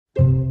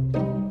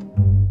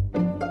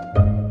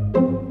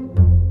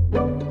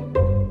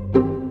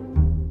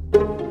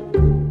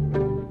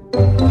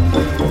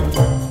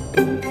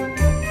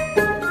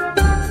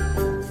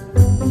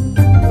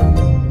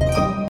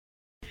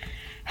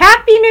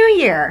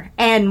there,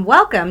 and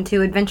welcome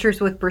to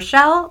Adventures with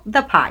Richel,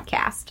 the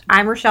podcast.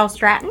 I'm Richel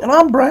Stratton. And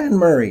I'm Brian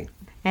Murray.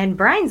 And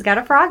Brian's got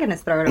a frog in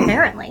his throat,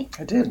 apparently.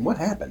 I did. What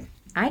happened?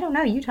 I don't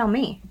know. You tell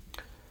me.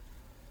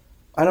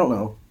 I don't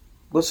know.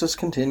 Let's just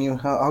continue.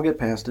 I'll get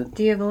past it.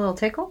 Do you have a little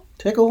tickle?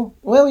 Tickle?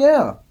 Well,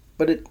 yeah.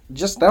 But it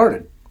just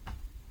started.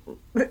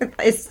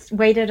 It's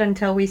waited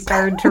until we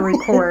started to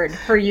record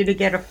for you to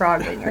get a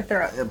frog in your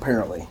throat.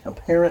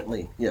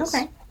 Apparently, yes.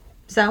 Okay.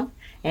 So,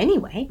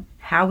 anyway,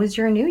 how was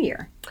your New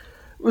Year?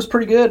 It was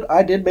pretty good.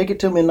 I did make it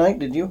till midnight,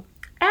 did you?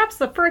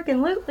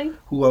 Abso-freaking-lutely. I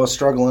was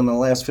struggling the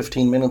last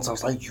 15 minutes. I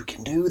was like, you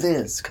can do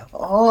this. Come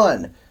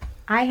on.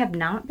 I have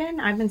not been.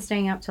 I've been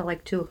staying up till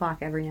like 2 o'clock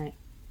every night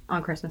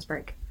on Christmas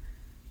break.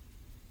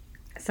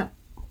 So.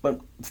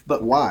 But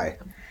why?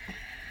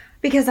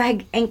 Because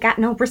I ain't got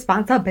no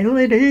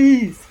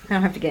responsibilities. I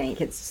don't have to get any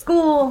kids to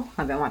school.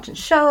 I've been watching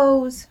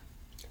shows.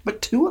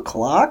 But 2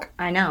 o'clock?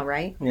 I know,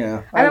 right?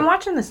 Yeah. I've been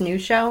watching this new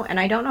show, and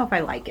I don't know if I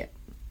like it.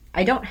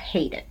 I don't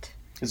hate it.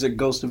 Is it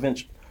Ghost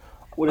Adventure?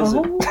 What is it?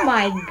 Oh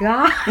my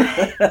God.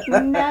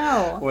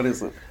 No. What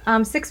is it?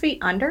 6 Feet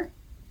Under.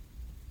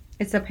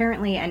 It's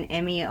apparently an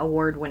Emmy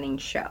award-winning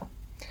show.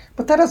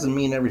 But that doesn't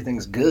mean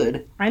everything's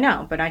good. I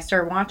know, but I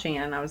started watching it,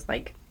 and I was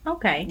like,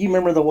 okay. You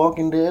remember The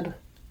Walking Dead?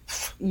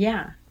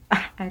 Yeah.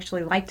 I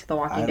actually liked The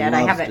Walking Dead.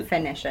 I haven't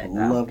finished it,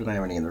 though. Loved it, I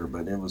haven't either,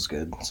 but it was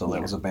good. So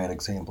that was a bad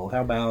example.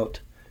 How about...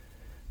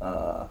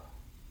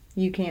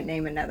 You can't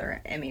name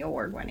another Emmy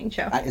award-winning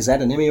show. Is that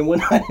an Emmy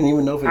award? I didn't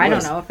even know if it was. I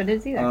don't know if it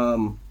is either.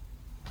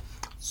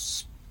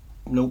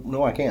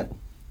 No, I can't.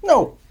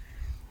 No.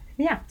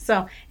 Yeah,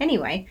 so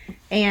anyway,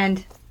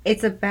 and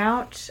it's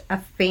about a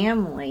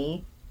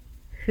family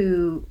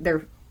who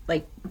they're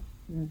like,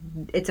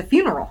 it's a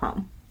funeral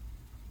home.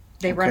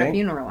 They run a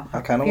funeral home. I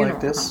kind of like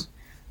this. Home,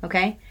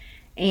 okay?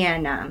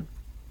 And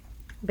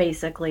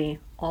basically,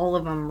 all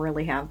of them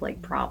really have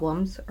like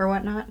problems or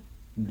whatnot.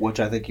 Which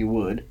I think you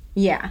would.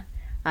 Yeah.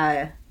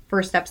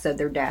 First episode,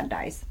 their dad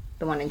dies,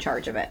 the one in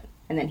charge of it.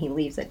 And then he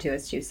leaves it to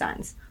his 2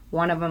 sons.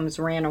 One of them's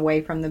ran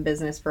away from the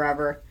business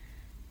forever.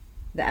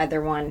 The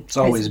other one... It's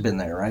always been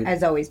there, right?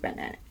 Has always been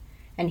in it.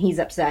 And he's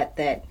upset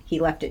that he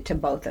left it to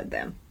both of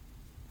them.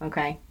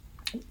 Okay?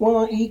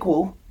 Well,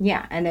 equal.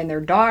 Yeah, and then their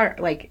daughter,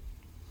 like,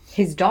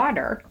 his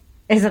daughter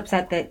is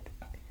upset that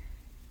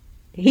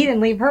he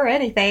didn't leave her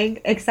anything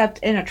except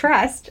in a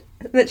trust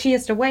that she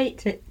has to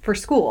wait for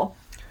school.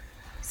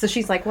 So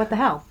she's like, what the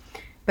hell?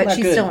 But Not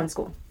she's good. still in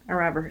school or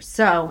whatever.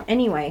 So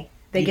anyway,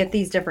 they get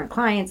these different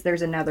clients.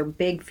 There's another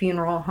big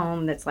funeral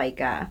home that's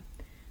like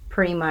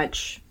pretty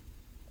much,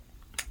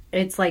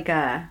 it's like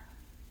a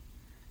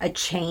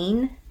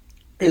chain.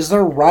 Is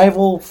there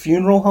rival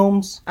funeral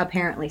homes?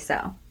 Apparently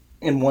so.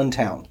 In one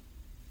town?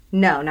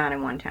 No, not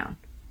in one town.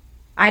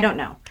 I don't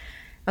know.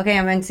 Okay,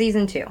 I'm in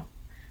season 2.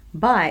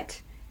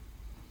 But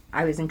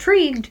I was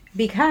intrigued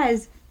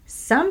because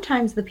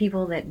sometimes the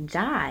people that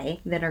die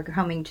that are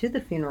coming to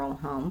the funeral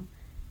home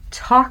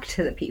talk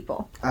to the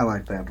people. I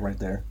like that right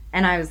there.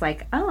 And I was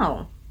like,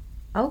 oh,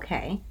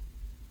 okay.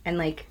 And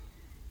like,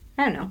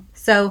 I don't know.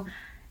 So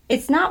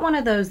it's not one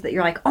of those that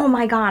you're like, oh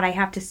my God, I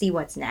have to see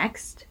what's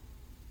next.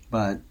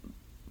 But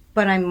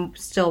I'm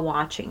still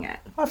watching it.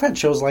 I've had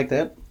shows like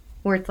that.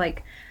 Where it's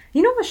like,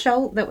 you know a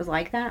show that was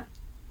like that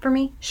for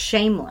me?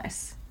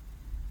 Shameless.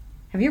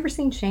 Have you ever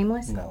seen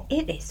Shameless? No.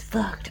 It is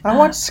fucked up. I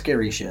watch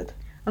scary shit.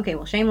 Okay,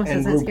 well, Shameless And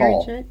isn't scary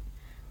RuPaul. shit.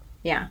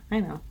 Yeah, I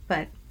know.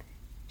 But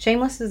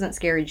Shameless isn't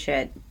scary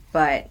shit,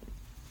 but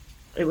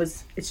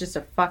it's just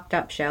a fucked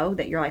up show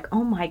that you're like,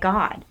 oh my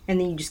God. And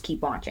then you just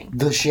keep watching.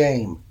 The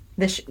shame.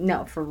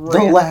 No, for real.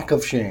 The lack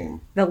of shame.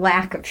 The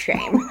lack of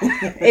shame.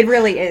 It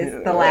really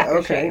is the lack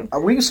of shame.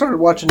 We started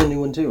watching a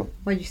new one too.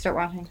 What did you start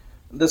watching?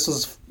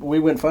 We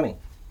Went Funny,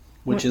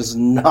 which is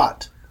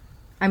not.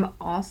 I'm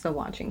also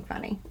watching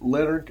Funny.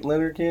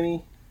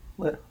 Letterkenny?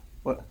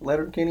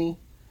 Letterkenny?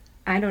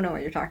 I don't know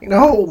what you're talking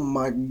about. Oh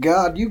my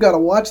God, you gotta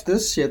watch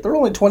this shit. They're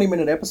only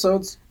 20-minute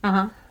episodes.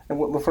 Uh-huh.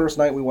 And the first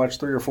night we watched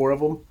 3 or 4 of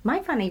them.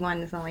 My Funny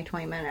one is only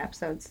 20-minute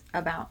episodes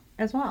about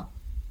as well.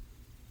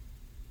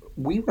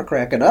 We were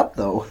cracking up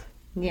though.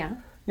 Yeah.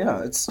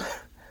 Yeah,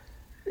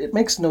 it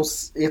makes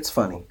it's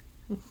funny.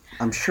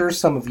 I'm sure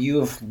some of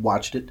you have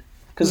watched it.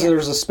 Because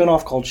there's a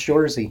spinoff called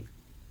Shoresy.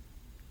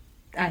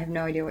 I have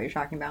no idea what you're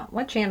talking about.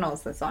 What channel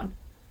is this on?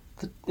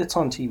 It's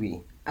on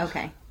TV.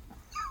 Okay.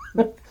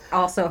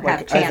 Also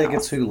have channels. I think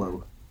it's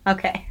Hulu.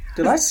 Okay.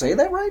 Did I say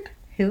that right?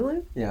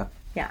 Hulu? Yeah.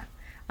 Yeah.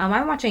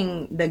 I'm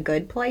watching The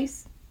Good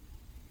Place.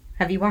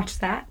 Have you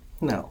watched that?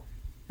 No.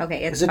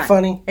 Okay, it's Is it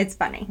funny? It's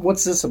funny.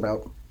 What's this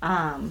about?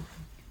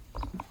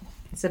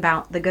 It's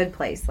about the good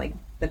place. Like,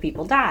 the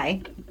people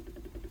die.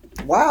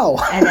 Wow.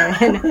 And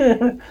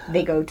then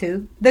they go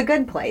to the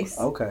good place.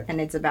 Okay. And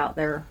it's about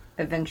their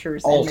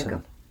adventures Alton.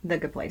 in the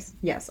good place.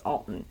 Yes,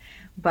 Alton.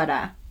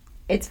 But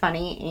it's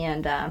funny,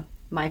 and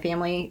my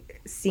family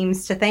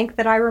seems to think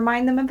that I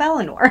remind them of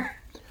Eleanor.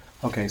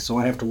 Okay, so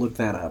I have to look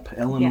that up.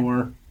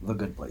 Eleanor, The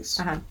Good Place.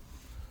 Uh-huh.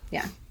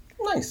 Yeah.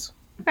 Nice.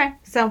 Okay,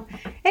 so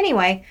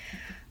anyway,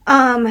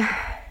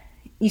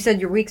 You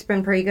said your week's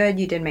been pretty good.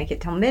 You did make it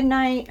till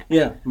midnight.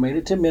 Yeah, made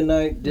it to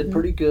midnight. Did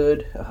pretty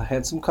good.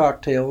 Had some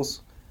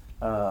cocktails.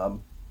 Did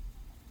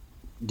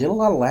a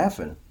lot of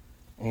laughing.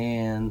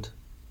 And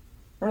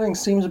everything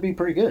seems to be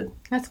pretty good.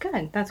 That's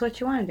good. That's what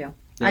you want to do.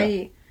 Yeah.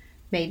 I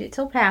made it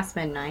till past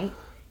midnight,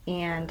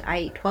 and I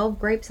ate 12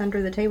 grapes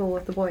under the table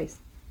with the boys.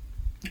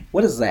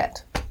 What is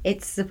that?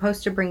 It's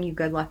supposed to bring you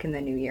good luck in the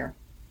new year.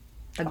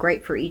 A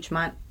grape for each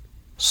month.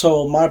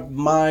 So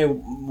my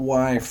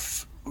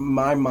wife,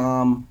 my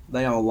mom,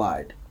 they all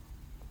lied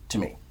to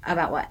me.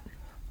 About what?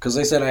 Because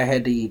they said I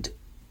had to eat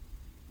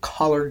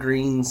collard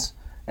greens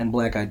and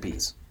black-eyed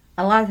peas.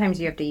 A lot of times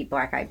you have to eat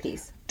black-eyed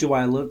peas. Do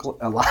I look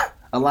a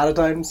lot of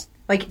times?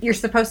 Like, you're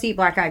supposed to eat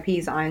black-eyed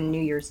peas on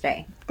New Year's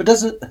Day. But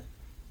does it...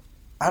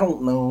 I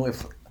don't know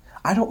if...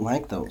 I don't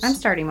like those. I'm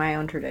starting my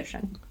own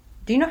tradition.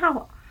 Do you know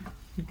how...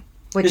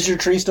 Is your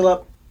tree still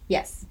up?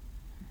 Yes.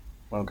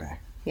 Okay.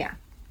 Yeah.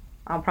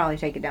 I'll probably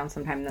take it down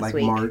sometime this like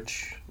week.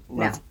 March?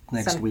 No.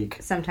 Next week?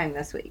 Sometime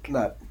this week.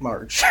 Not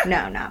March.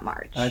 No, not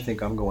March. I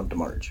think I'm going to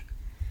March.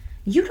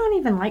 You don't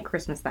even like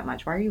Christmas that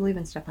much. Why are you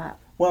leaving stuff up?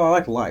 Well, I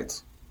like the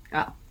lights.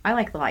 Oh, I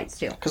like the lights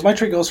too. Because my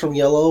tree goes from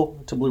yellow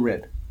to blue,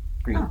 red,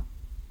 green.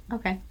 Oh,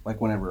 okay. Like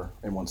whenever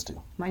it wants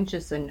to. Mine's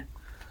just a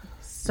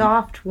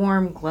soft,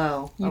 warm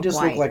glow. You just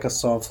look like a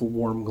soft,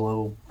 warm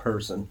glow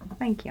person.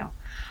 Thank you.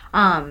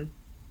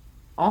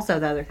 Also,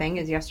 the other thing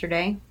is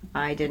yesterday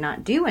I did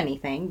not do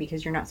anything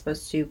because you're not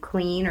supposed to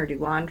clean or do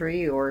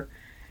laundry or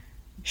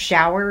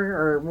shower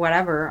or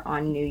whatever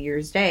on New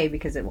Year's Day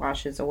because it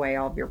washes away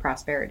all of your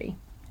prosperity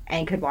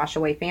and could wash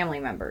away family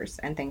members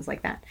and things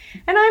like that.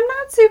 And I'm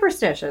not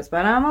superstitious,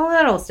 but I'm a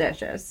little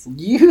stitious.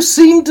 You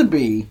seem to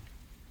be.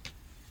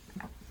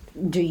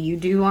 Do you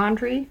do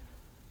laundry?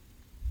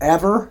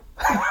 Ever?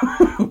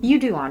 You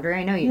do laundry,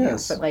 I know you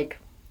Yes. do, but like...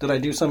 Did I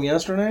do some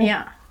yesterday?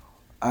 Yeah.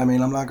 I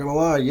mean, I'm not going to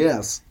lie,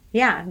 yes.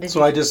 Yeah.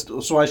 So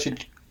I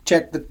should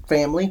check the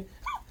family.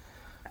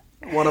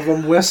 One of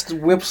them whips,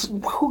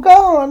 who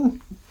gone?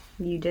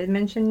 You did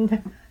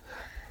mention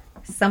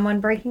someone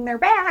breaking their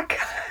back.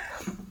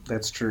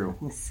 That's true.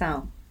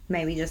 So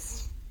maybe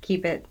just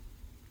keep an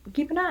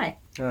eye.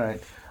 All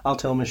right. I'll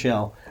tell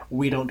Michelle,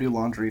 we don't do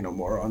laundry no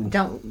more.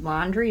 Don't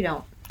laundry,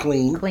 don't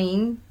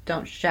Clean,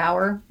 don't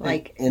shower.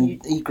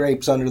 and eat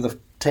grapes under the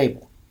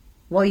table.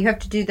 Well, you have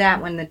to do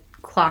that when the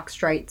clock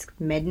strikes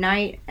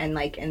midnight and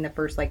like in the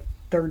first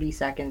 30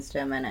 seconds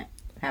to a minute.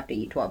 Have to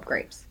eat 12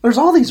 grapes. There's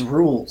all these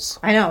rules.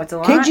 I know, it's a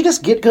lot. Can't you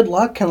just get good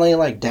luck? Can they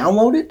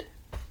download it?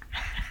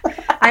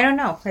 I don't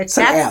know. It's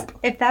an app.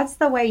 If that's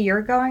the way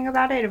you're going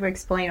about it, it would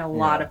explain a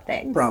lot of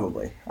things.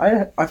 Probably.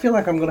 I feel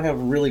like I'm going to have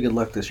really good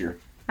luck this year.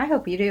 I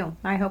hope you do.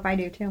 I hope I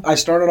do too. I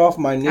started off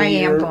my new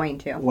year. I am going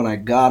to. When I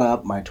got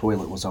up, my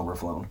toilet was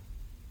overflown.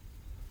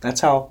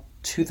 That's how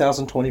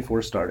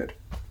 2024 started.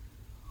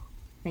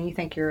 And you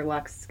think your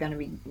luck's going to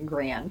be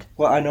grand.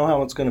 Well, I know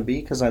how it's going to be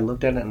because I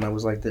looked at it and I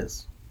was like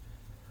this.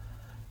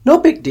 No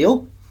big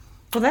deal.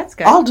 Well, that's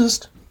good. I'll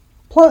just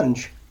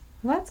plunge.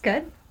 Well, that's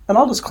good. And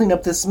I'll just clean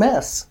up this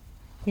mess.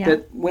 Yeah.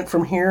 That went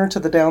from here to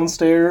the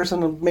downstairs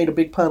and made a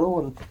big puddle,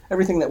 and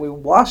everything that we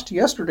washed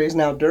yesterday is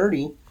now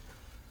dirty.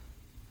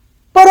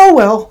 But oh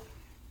well.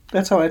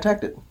 That's how I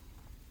attacked it.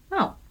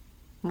 Oh.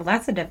 Well,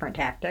 that's a different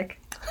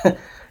tactic.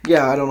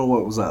 Yeah, I don't know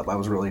what was up. I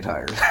was really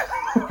tired.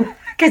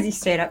 Because you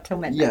stayed up till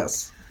midnight.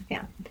 Yes.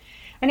 Yeah.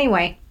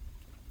 Anyway,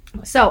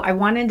 so I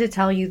wanted to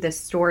tell you this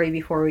story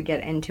before we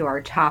get into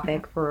our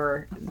topic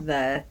for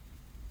the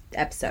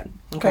episode.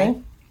 Okay.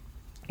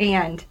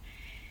 And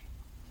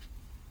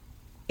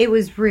it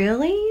was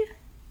really...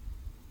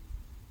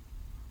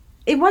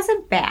 It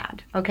wasn't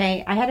bad,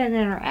 okay? I had an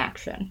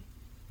interaction.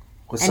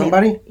 With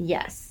somebody?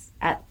 Yes,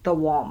 at the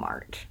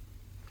Walmart.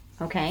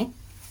 Okay?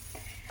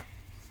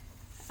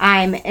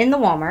 I'm in the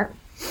Walmart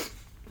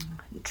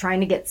trying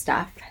to get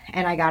stuff,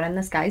 and I got in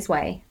this guy's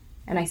way,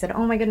 and I said,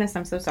 "Oh my goodness,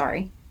 I'm so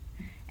sorry."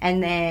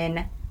 And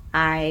then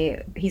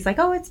he's like,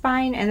 "Oh, it's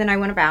fine." And then I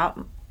went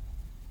about,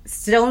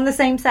 still in the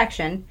same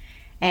section,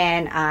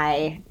 and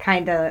I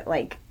kind of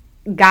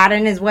got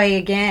in his way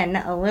again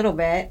a little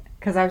bit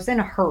because I was in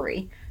a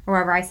hurry.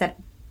 However, I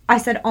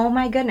said, "Oh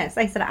my goodness."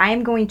 I said, "I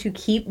am going to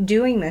keep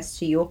doing this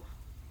to you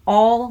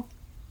all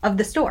of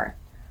the store."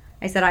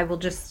 I said, "I will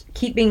just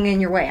keep being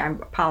in your way." I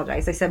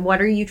apologize. I said,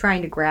 "What are you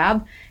trying to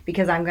grab?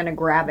 Because I'm going to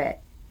grab it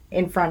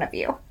in front of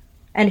you."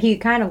 And he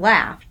kind of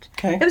laughed.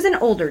 Okay. It was an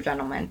older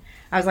gentleman.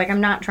 I was like, "I'm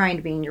not trying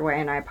to be in your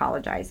way, and I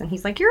apologize." And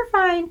he's like, "You're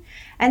fine."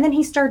 And then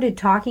he started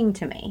talking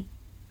to me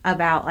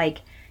about,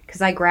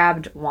 because I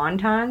grabbed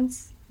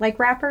wontons,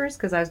 wrappers,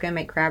 because I was going to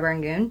make crab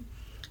rangoon.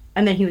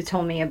 And then he was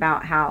told me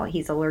about how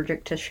he's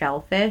allergic to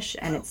shellfish,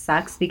 and it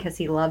sucks because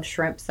he loves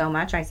shrimp so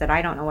much. I said,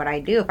 "I don't know what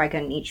I'd do if I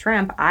couldn't eat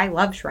shrimp. I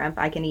love shrimp.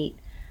 I can eat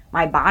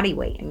my body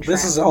weight in shrimp."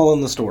 This is all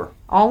in the store.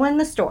 All in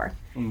the store.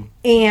 Mm.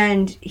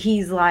 And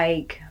he's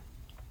like,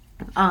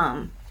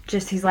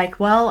 he's like,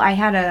 "Well, I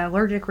had an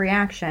allergic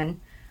reaction.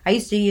 I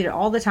used to eat it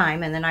all the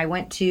time, and then I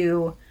went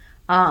to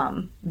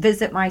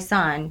visit my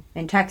son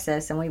in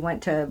Texas, and we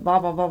went to blah,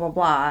 blah, blah, blah,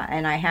 blah,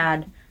 and I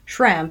had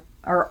shrimp,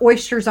 or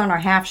oysters on a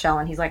half shell.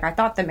 And he's like, I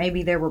thought that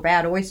maybe they were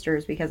bad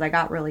oysters because I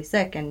got really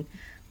sick and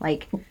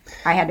like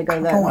I had to go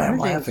to the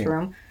emergency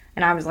room.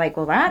 And I was like,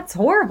 well, that's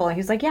horrible. And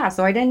he's like, yeah,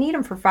 so I didn't eat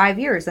them for 5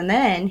 years. And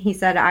then he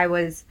said I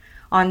was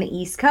on the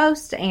East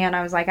Coast and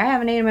I was like, I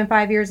haven't ate them in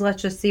 5 years.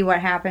 Let's just see what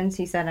happens.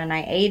 He said, and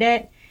I ate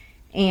it.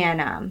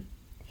 And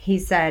he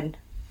said,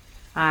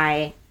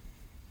 I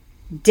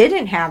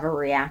didn't have a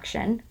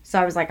reaction. So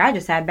I was like, I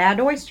just had bad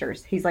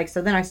oysters. He's like,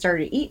 so then I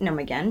started eating them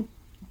again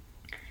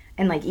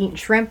and like eating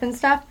shrimp and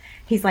stuff.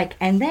 He's like,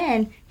 and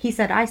then he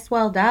said, I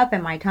swelled up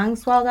and my tongue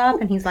swelled up.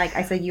 And he's like,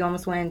 I said, you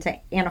almost went into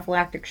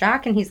anaphylactic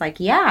shock. And he's like,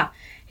 yeah.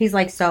 He's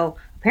like, so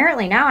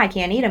apparently now I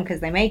can't eat them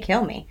because they may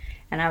kill me.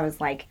 And I was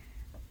like,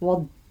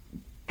 well,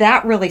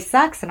 that really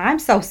sucks. And I'm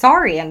so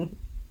sorry. And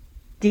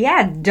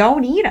yeah,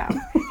 don't eat them.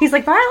 He's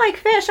like, but I like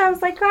fish. I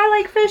was like, I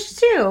like fish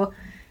too.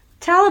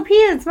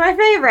 Tilapia is my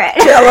favorite.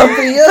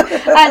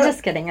 Tilapia? I'm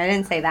just kidding. I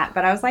didn't say that.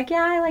 But I was like,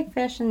 yeah, I like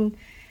fish. And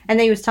then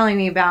he was telling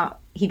me about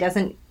he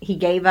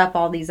gave up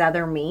all these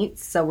other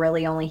meats. So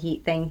really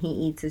only thing he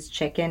eats is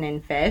chicken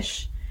and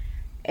fish.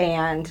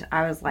 And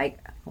I was like,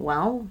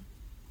 well,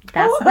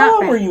 that's not how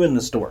long were you in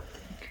the store?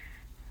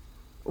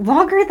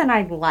 Longer than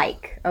I'd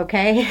like,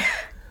 okay?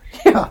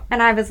 Yeah.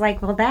 And I was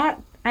like, well,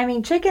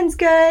 chicken's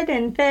good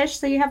and fish,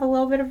 so you have a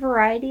little bit of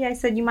variety. I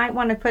said, you might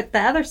want to put the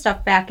other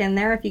stuff back in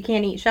there if you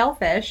can't eat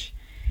shellfish.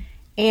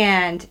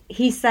 And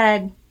he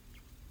said,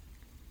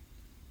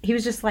 he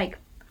was just like,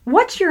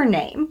 what's your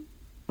name?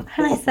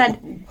 And I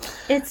said,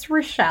 it's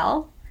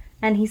Richel.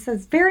 And he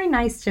says, very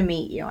nice to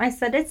meet you. I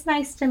said, it's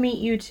nice to meet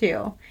you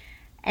too.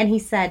 And he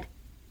said,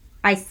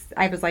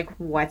 I was like,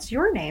 what's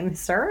your name,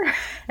 sir?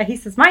 And he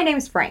says, my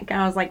name's Frank.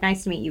 And I was like,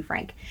 nice to meet you,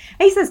 Frank.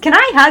 And he says, can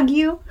I hug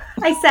you?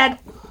 I said,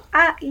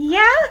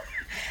 yeah.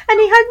 And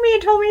he hugged me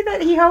and told me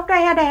that he hoped I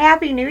had a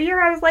happy new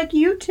year. I was like,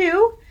 you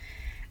too.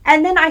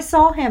 And then I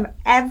saw him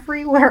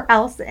everywhere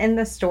else in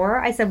the store.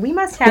 I said, we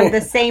must have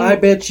the same. I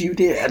bet you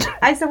did.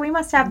 I said, we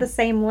must have the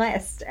same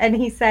list. And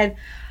he said,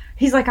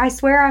 he's like, I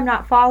swear I'm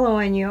not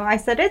following you. I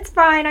said, it's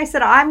fine. I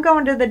said, I'm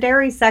going to the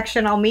dairy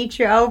section. I'll meet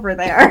you over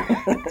there.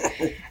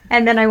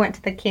 And then I went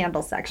to the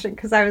candle section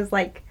because I was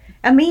like,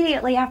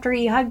 immediately after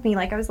he hugged me,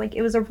 like I was like,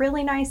 it was a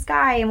really nice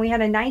guy and we had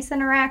a nice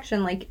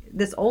interaction, like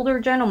this older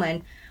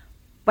gentleman.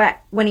 But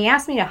when he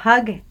asked me to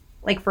hug,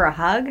 like for a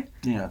hug,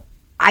 yeah,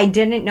 I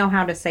didn't know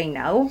how to say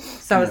no.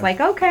 So I was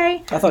like,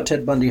 okay. I thought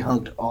Ted Bundy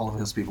hugged all of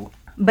his people.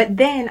 But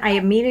then I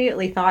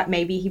immediately thought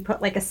maybe he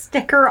put like a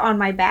sticker on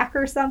my back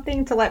or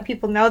something to let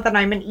people know that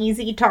I'm an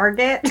easy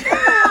target,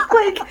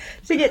 like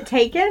to get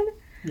taken.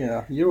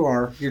 Yeah, you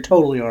are. You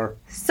totally are.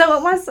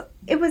 So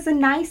it was a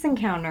nice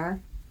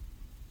encounter,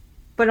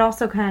 but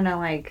also kind of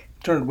like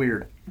turned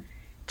weird.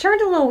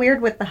 Turned a little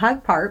weird with the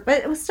hug part, but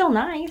it was still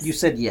nice. You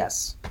said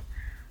yes.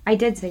 I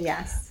did say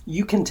yes.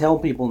 You can tell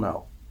people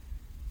no.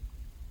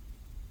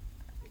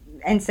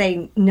 And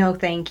say no,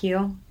 thank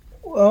you.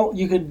 Well,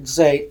 you could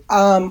say,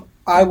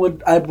 I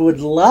would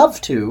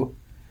love to,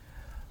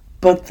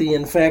 but the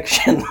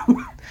infection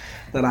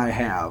that I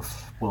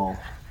have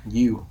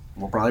you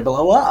will probably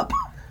blow up.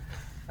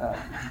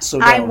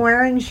 So I'm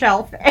wearing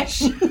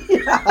shellfish.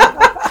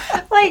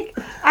 Like,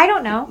 I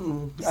don't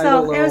know. So I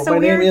don't know. It was my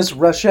name is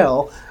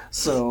Richel,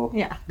 so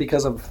yeah,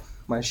 because of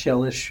my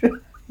shellish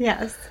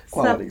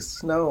qualities.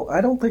 So, no,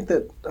 I don't think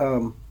that.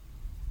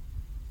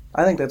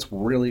 I think that's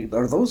really.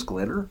 Are those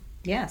glitter?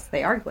 Yes,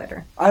 they are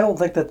glitter. I don't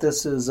think that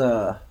this is.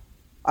 I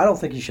don't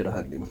think you should have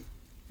hugged him.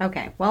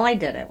 Okay, well, I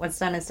did it. What's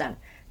done is done.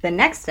 The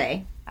next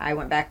day, I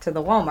went back to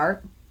the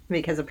Walmart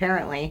because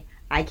apparently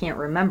I can't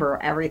remember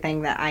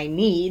everything that I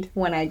need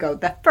when I go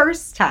the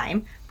first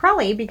time.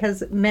 Probably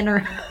because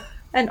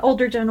an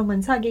older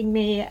gentleman's hugging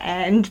me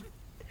and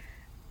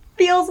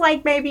feels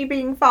like maybe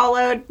being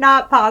followed.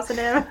 Not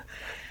positive.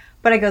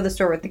 But I go to the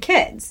store with the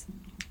kids.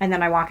 And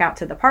then I walk out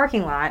to the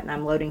parking lot and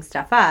I'm loading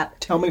stuff up.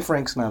 Tell me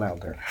Frank's not out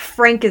there.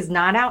 Frank is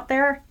not out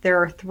there.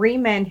 There are 3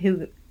 men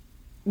who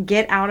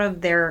get out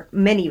of their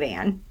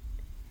minivan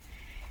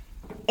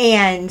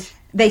and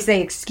they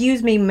say,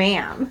 "Excuse me,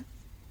 ma'am."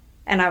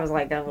 And I was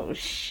like, oh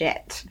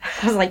shit.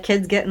 I was like,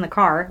 kids, get in the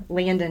car.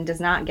 Landon does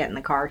not get in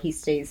the car. He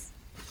stays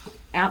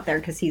out there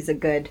because he's a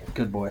good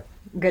boy.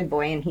 Good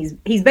boy, and he's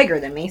bigger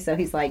than me, so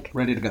he's like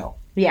ready to go.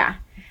 Yeah.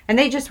 And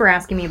they just were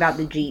asking me about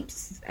the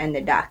Jeeps and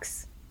the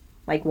ducks,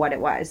 like what it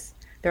was.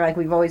 They're like,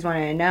 we've always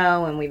wanted to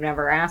know, and we've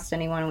never asked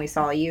anyone. We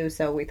saw you,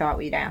 so we thought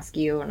we'd ask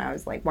you. And I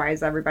was like, why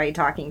is everybody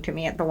talking to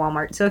me at the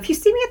Walmart? So if you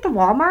see me at the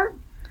Walmart,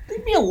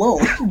 leave me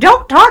alone.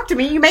 Don't talk to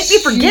me. You make me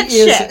forget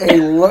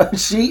shit.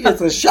 She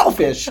is a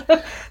shellfish.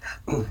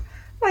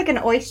 Like an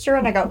oyster,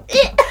 and I go,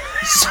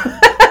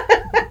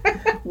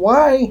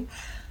 Why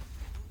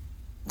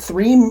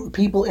 3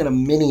 people in a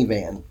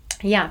minivan?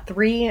 Yeah,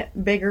 3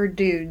 bigger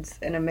dudes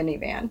in a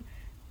minivan.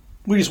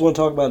 We just want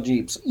to talk about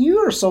Jeeps. You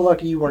are so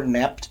lucky you weren't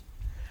napped.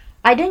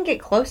 I didn't get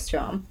close to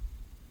them.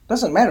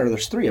 Doesn't matter.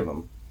 There's 3 of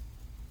them.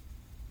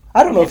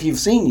 I don't know if you've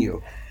seen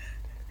you.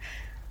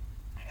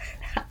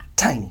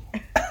 Tiny.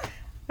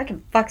 I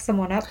can fuck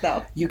someone up,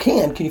 though. You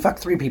can. Can you fuck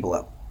 3 people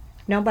up?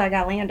 No, but I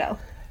got Lando.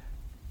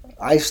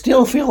 I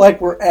still feel like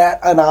we're at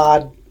an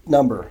odd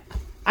number.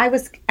 I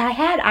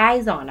had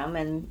eyes on him,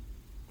 and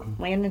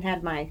Landon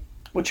had my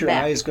What's your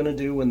back. eyes going to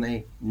do when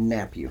they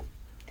nap you?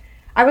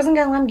 I wasn't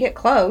going to let him get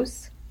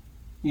close.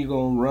 You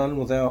going to run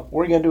without...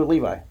 What are you going to do with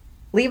Levi?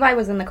 Levi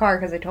was in the car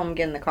because I told him to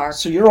get in the car.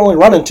 So you're only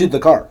running to the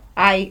car.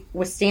 I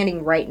was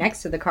standing right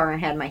next to the car and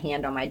had my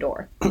hand on my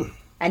door.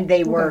 And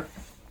they were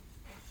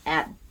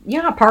at... You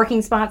know how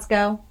parking spots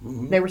go?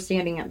 Mm-hmm. They were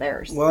standing at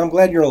theirs. Well, I'm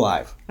glad you're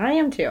alive. I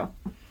am too.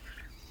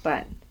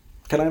 But...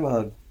 Can I have a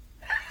hug?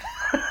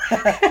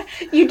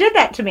 You did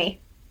that to me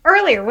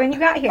earlier when you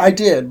got here. I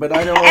did, but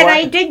I know and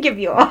I did give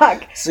you a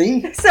hug.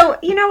 See? So,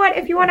 you know what?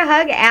 If you want a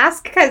hug,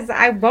 ask, because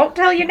I won't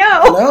tell you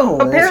no. No,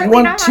 apparently if you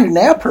want not. to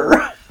nap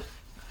her...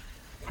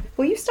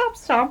 Will you stop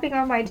stomping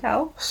on my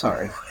toe?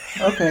 Sorry.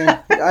 Okay,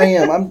 I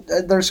am.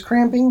 There's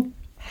cramping.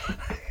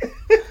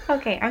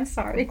 Okay, I'm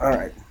sorry. All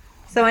right.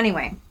 So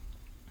anyway,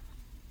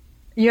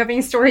 you have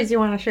any stories you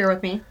want to share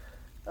with me?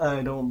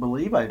 I don't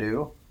believe I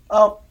do.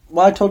 Oh,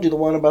 well, I told you the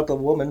one about the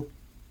woman.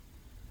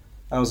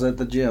 I was at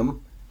the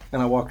gym,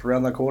 and I walked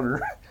around the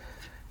corner,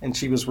 and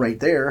she was right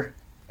there,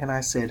 and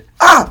I said,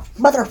 "Ah,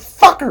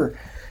 motherfucker!"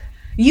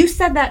 You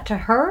said that to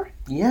her?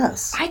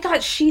 Yes. I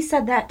thought she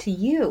said that to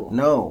you.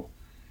 No.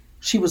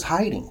 She was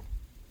hiding.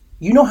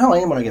 You know how I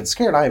am when I get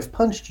scared. I have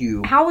punched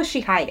you. How was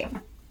she hiding?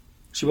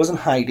 She wasn't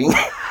hiding.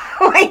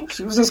 Like,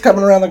 she was just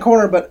coming around the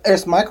corner, but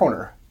it's my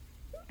corner.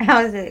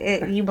 How is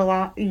it?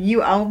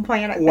 You own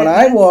Planet Fitness? When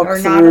I walk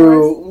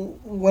through,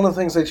 one of the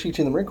things they teach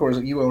you in the Marine Corps is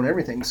that you own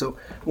everything. So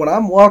when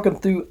I'm walking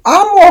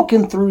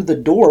through the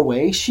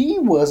doorway. She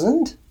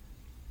wasn't.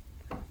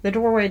 The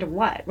doorway to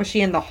what? Was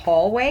she in the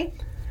hallway?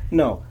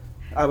 No.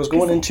 I was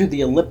going into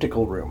the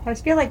elliptical room. I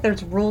just feel like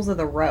there's rules of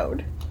the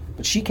road.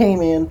 But she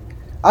came in.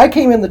 I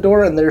came in the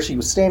door, and there she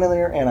was standing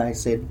there, and I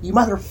said, "You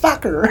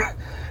motherfucker!"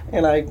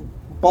 And I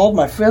balled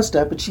my fist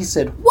up, and she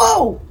said,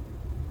 "Whoa!"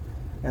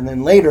 And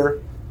then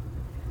later,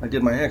 I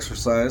did my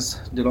exercise,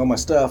 did all my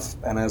stuff,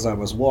 and as I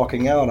was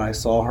walking out, I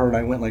saw her, and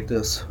I went like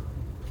this.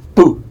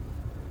 Boo!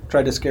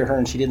 Tried to scare her,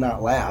 and she did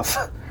not laugh.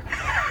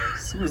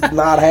 She was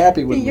not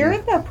happy with me. You're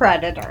the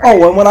predator.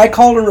 Oh, and when I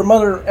called her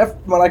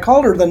when I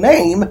called her the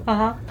name,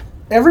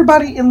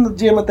 everybody in the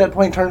gym at that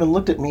point turned and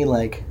looked at me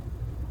like,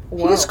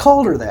 "He just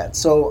called her that."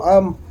 So,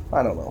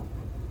 I don't know.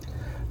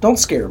 Don't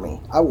scare me.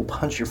 I will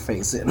punch your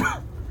face in.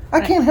 I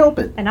can't help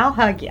it. And I'll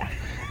hug you.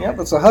 Yep,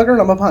 it's a hugger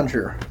and I'm a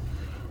puncher.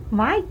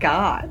 My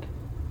God.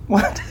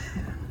 What?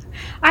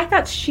 I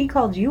thought she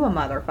called you a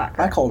motherfucker.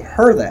 I called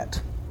her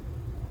that.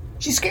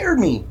 She scared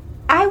me.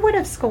 I would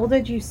have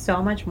scolded you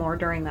so much more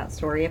during that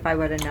story if I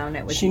would have known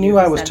it was you. She knew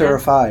I was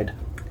terrified.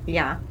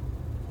 Yeah.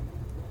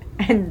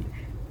 And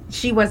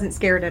she wasn't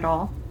scared at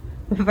all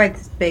by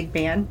this big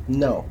man?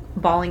 No.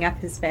 Balling up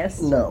his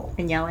fist? No.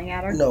 And yelling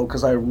at her? No,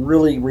 because I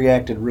really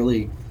reacted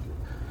really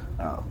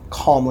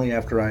calmly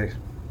after I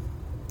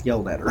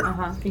yelled at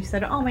her. You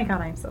said, "Oh my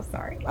God, I'm so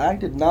sorry." I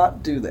did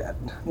not do that.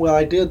 Well,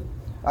 I did.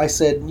 I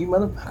said, "You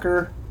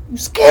motherfucker, you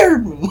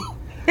scared me."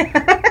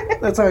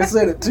 That's how I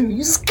said it too.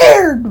 You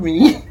scared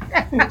me.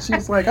 And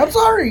she's like, "I'm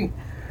sorry."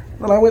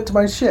 Then I went to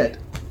my shit.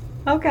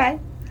 Okay.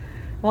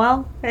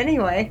 Well,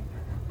 anyway.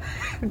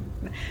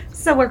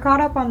 So we're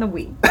caught up on the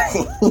week.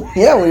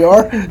 Yeah, we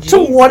are.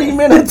 Jesus. 20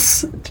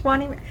 minutes.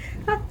 20 minutes.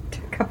 Not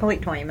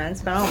complete 20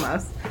 minutes, but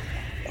almost.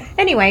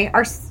 Anyway,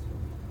 I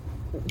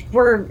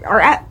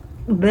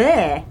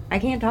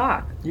can't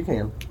talk. You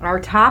can. Our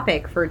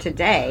topic for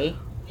today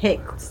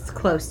hits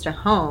close to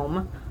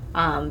home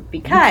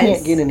because... You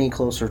can't get any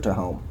closer to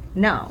home.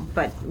 No,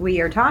 but we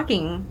are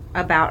talking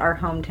about our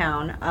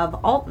hometown of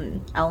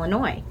Alton,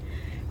 Illinois.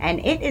 And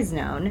it is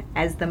known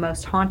as the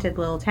most haunted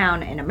little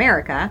town in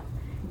America.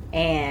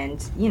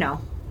 And,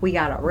 we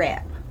got a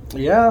rep.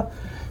 Yeah.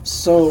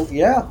 So,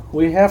 yeah,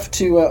 we have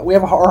to... we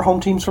have our home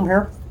teams from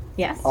here.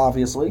 Yes.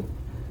 Obviously.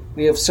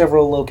 We have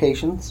several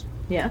locations.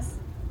 Yes.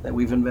 That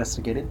we've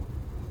investigated.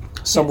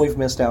 Some we've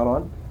missed out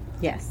on.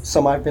 Yes.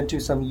 Some I've been to,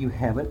 some you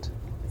haven't.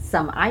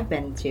 Some I've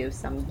been to,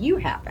 some you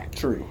haven't.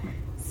 True.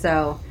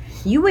 So,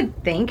 you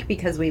would think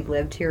because we've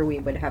lived here, we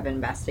would have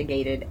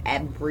investigated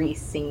every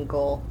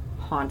single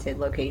haunted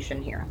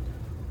location here.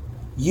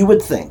 You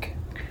would think.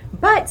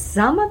 But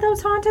some of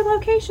those haunted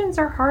locations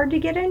are hard to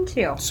get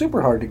into.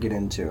 Super hard to get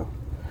into.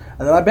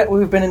 And then I bet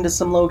we've been into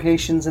some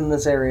locations in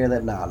this area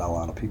that not a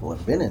lot of people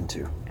have been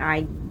into.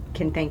 I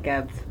can think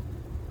of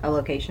a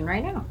location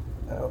right now.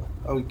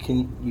 Oh, you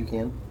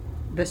can?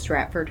 The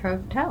Stratford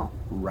Hotel.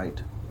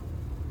 Right.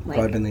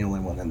 I've been the only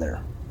one in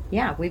there.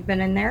 Yeah, we've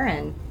been in there,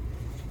 and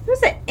it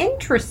was an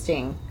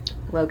interesting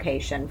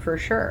location for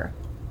sure.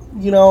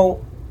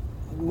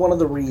 One of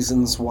the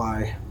reasons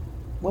why,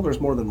 well, there's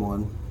more than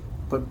one,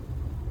 but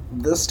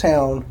this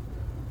town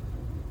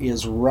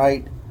is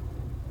right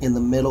in the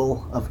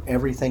middle of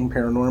everything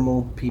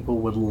paranormal people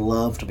would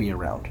love to be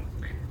around.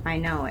 I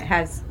know. It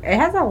has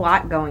a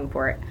lot going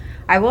for it.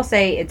 I will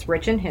say it's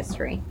rich in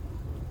history.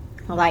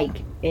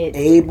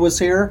 Abe was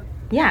here?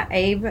 Yeah,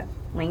 Abe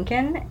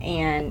Lincoln,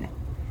 and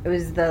it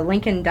was the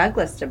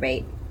Lincoln-Douglas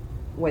debate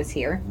was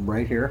here.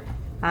 Right here.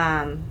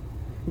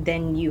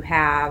 Then you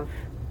have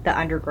The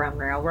Underground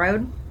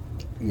Railroad.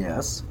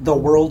 Yes. The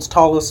world's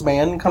tallest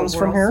man comes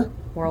from here.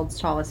 World's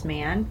tallest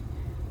man.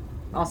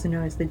 Also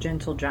known as the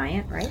Gentle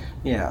Giant, right?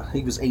 Yeah,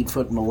 he was 8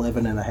 foot and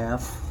 11 and a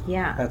half.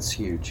 Yeah. That's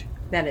huge.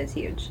 That is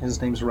huge.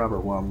 His name's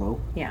Robert Wadlow.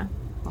 Yeah.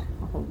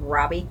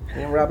 Robbie.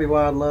 Yeah, Robbie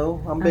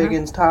Wadlow. I'm big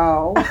and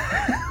tall.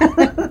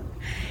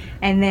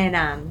 And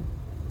then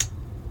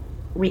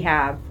we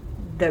have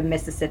the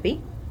Mississippi,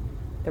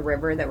 the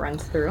river that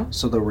runs through.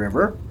 So the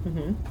river.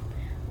 Mm-hmm.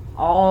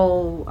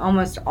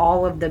 Almost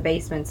all of the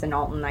basements in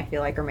Alton, I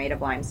feel like, are made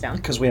of limestone.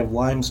 Because we have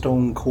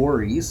limestone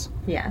quarries.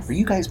 Yes. Are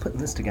you guys putting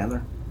this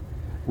together?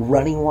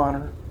 Running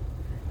water,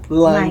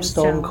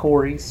 limestone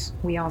quarries.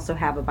 We also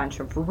have a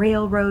bunch of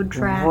railroad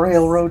tracks.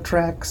 Railroad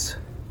tracks.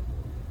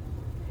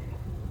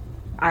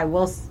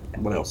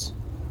 What else?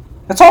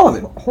 That's all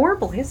of it.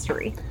 Horrible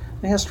history.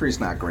 The history's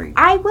not great.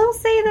 I will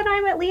say that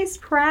I'm at least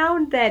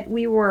proud that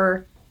we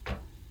were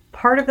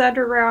part of the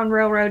Underground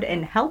Railroad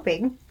and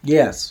helping.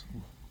 Yes,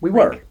 we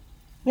were.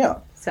 Yeah.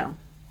 So.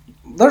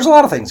 There's a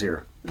lot of things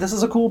here. This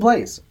is a cool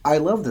place. I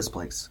love this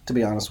place, to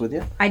be honest with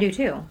you. I do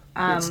too.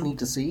 It's neat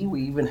to see.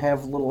 We even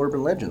have little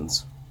urban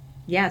legends.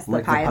 Yes,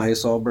 like the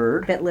Piasol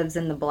bird. That lives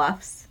in the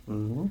bluffs.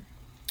 Mm-hmm.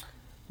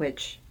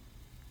 Which,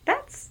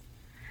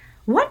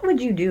 what would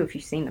you do if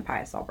you seen the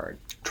Piasol bird?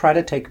 Try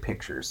to take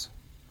pictures.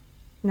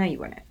 No, you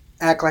wouldn't.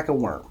 Act like a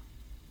worm.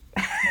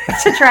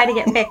 To try to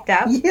get picked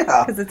up?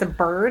 Yeah. Because it's a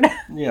bird?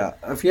 Yeah.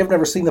 If you have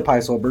never seen the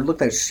Piasol bird, look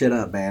that shit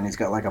up, man. He's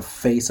got like a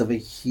face of a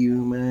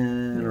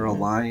human or a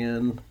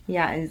lion.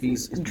 Yeah,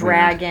 he's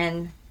dragon,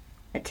 weird.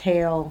 A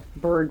tail,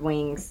 bird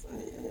wings.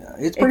 Yeah,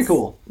 it's pretty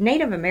cool.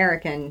 Native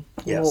American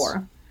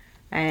lore.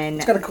 And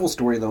it's got a cool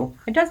story, though.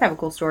 It does have a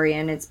cool story,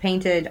 and it's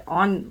painted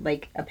on,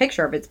 like, a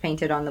picture of it's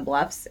painted on the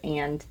bluffs,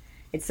 and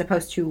it's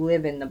supposed to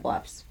live in the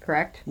bluffs,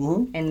 correct?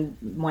 Mm-hmm. In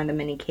one of the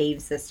many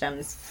cave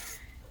systems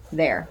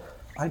there.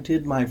 I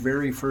did my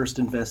very first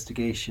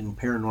investigation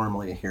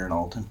paranormally here in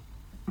Alton.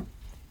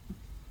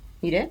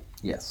 You did?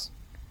 Yes.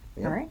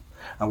 Yep. All right.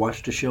 I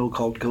watched a show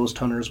called Ghost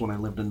Hunters when I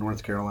lived in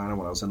North Carolina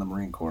when I was in the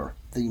Marine Corps.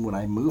 Then when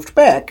I moved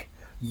back,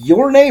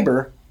 your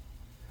neighbor,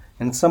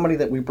 and somebody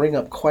that we bring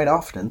up quite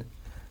often,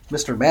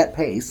 Mr. Matt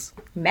Pace.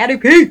 Matty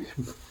P!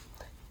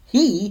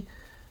 He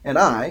and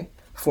I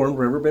formed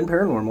Riverbend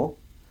Paranormal,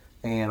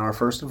 and our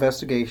first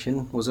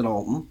investigation was in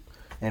Alton,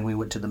 and we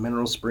went to the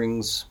Mineral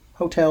Springs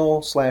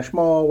Hotel /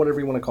 mall, whatever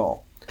you want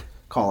to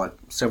call it.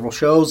 Several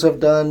shows have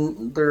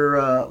done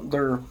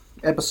their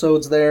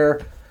episodes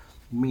there.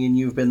 Me and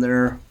you've been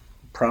there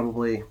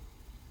probably.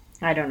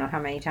 I don't know how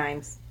many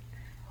times.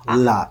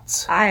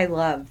 Lots. I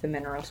love the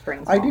Mineral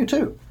Springs Mall. I do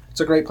too.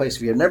 It's a great place.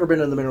 If you've never been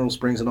in the Mineral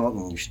Springs in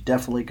Alton, you should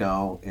definitely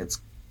go.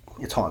 It's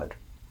haunted.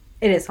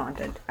 It is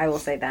haunted. I will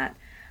say that.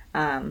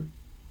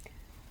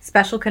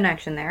 Special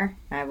connection there.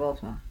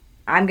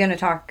 I'm going to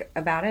talk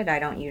about it. I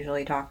don't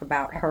usually talk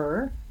about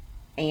her.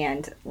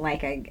 And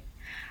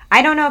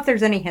I don't know if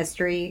there's any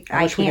history.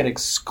 I wish we had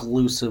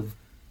exclusive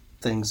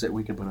things that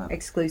we could put up.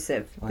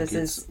 Exclusive. Like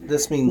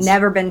this means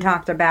never been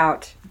talked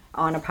about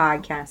on a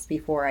podcast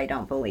before. I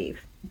don't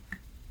believe.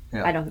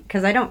 Yeah.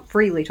 Because I don't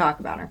freely talk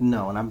about her.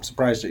 No, and I'm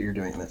surprised that you're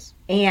doing this.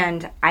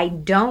 And I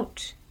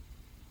don't.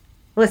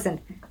 Listen,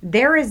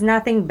 there is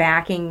nothing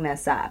backing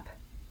this up.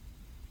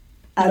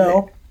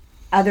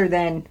 Other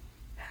than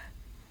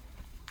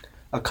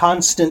a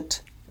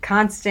constant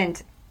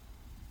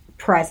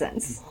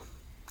presence.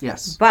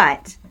 Yes.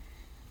 But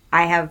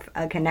I have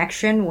a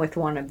connection with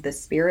one of the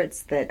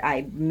spirits that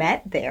I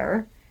met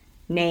there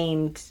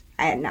named,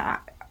 and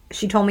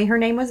she told me her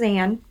name was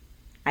Anne.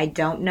 I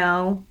don't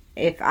know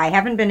if I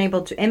haven't been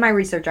able to, in my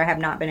research, I have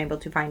not been able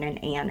to find an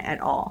Anne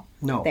at all.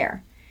 No.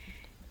 There.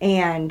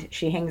 And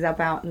she hangs up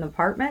out in the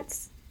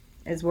apartments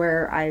is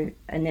where I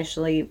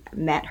initially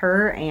met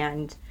her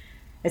and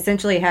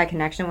essentially had a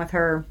connection with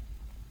her.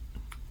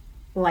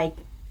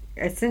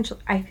 Essentially,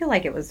 I feel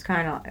like it was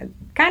kind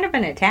of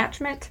an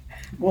attachment.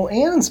 Well,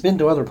 Anne's been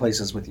to other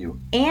places with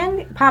you.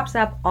 Anne pops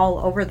up all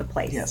over the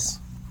place. Yes.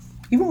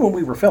 Even when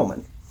we were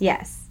filming.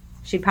 Yes.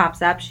 She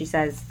pops up. She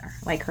says,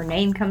 her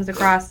name comes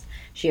across.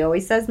 She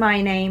always says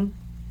my name.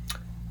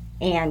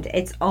 And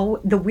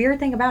the weird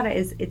thing about it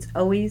is it's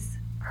always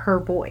her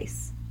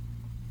voice.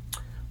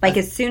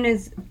 As soon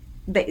as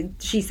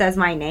she says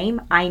my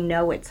name, I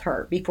know it's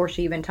her before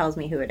she even tells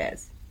me who it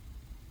is.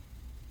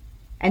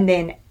 And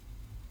then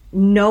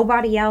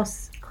nobody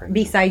else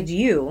besides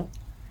you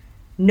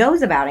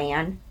knows about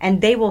Anne, and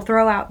they will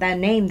throw out that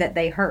name that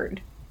they heard.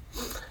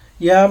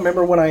 Yeah,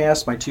 remember when I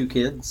asked my two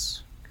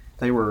kids?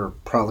 They were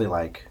probably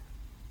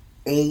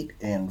 8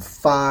 and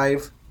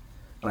 5,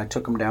 and I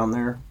took them down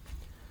there.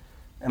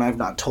 And I've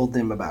not told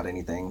them about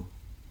anything.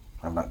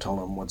 I've not told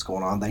them what's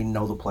going on. They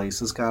know the place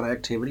has got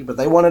activity, but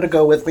they wanted to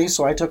go with me,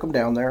 so I took them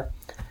down there.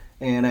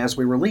 And as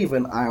we were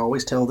leaving, I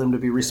always tell them to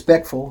be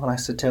respectful, and I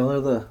said, tell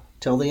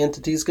the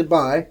entities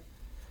goodbye.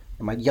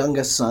 And my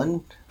youngest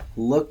son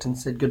looked and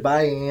said,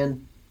 goodbye,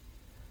 Anne.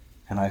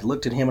 And I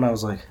looked at him and I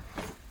was like,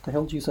 what the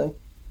hell did you say?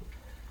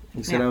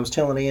 He said, I was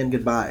telling Anne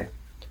goodbye.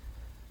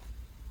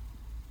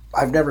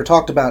 I've never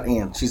talked about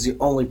Anne. She's the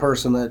only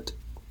person that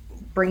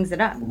brings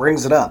it up.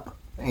 Brings it up.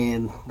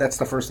 And that's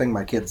the first thing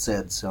my kid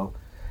said, so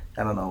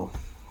I don't know.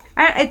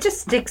 It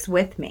just sticks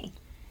with me.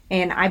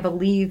 And I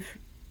believe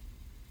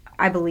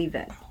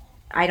it.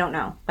 I don't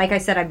know. Like I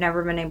said, I've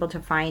never been able to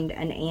find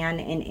an Anne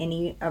in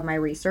any of my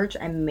research,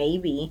 and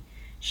maybe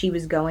she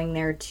was going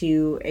there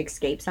to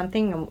escape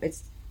something and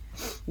it's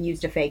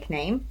used a fake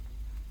name.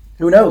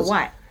 Who knows? Or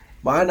what?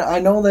 I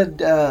know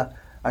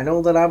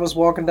that I was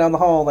walking down the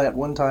hall that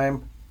one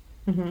time,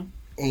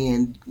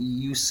 and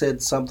you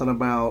said something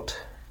about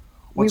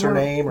what's her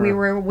name? We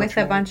were with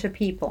a bunch of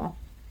people,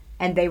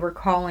 and they were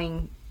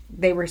calling.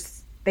 They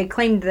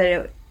claimed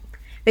that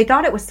they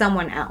thought it was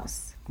someone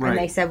else, right. And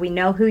they said, "We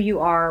know who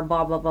you are."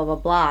 Blah blah blah blah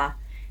blah.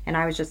 And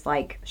I was just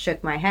like,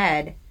 shook my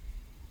head,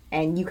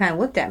 and you kind of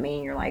looked at me,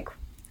 and you're like,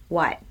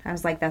 "What?" I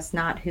was like, "That's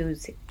not who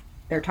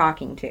they're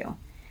talking to,"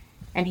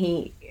 and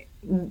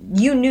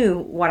you knew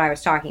what I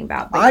was talking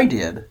about. I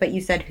did. But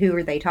you said, who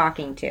are they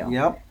talking to?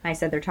 Yep. I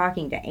said, they're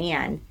talking to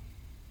Anne.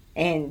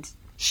 And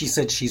she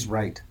said she's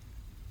right.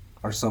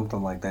 Or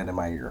something like that in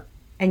my ear.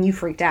 And you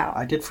freaked out.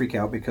 I did freak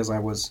out because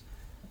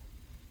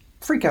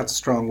freak out's a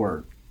strong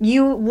word.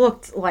 You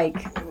looked like...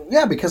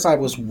 Yeah, because I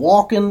was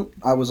walking,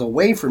 I was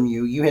away from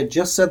you. You had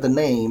just said the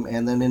name,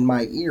 and then in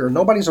my ear,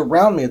 nobody's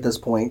around me at this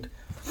point.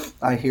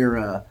 I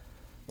hear,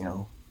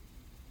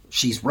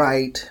 she's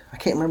right. I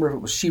can't remember if it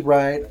was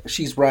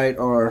she's right,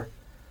 or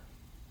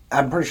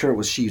I'm pretty sure it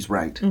was she's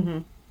right.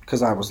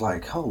 Because I was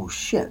like, oh,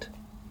 shit.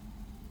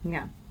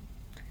 Yeah.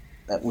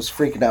 That was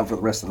freaking out for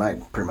the rest of the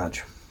night, pretty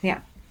much.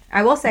 Yeah.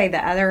 I will say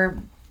the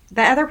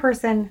other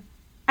person,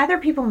 other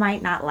people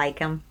might not like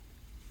him.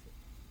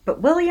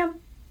 But William,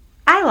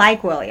 I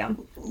like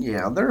William.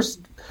 Yeah, there's...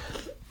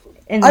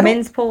 In the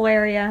men's pool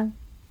area.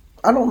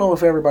 I don't know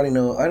if everybody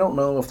knows. I don't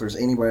know if there's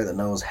anybody that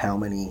knows how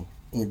many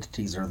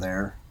entities are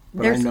there.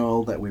 But I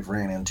know that we've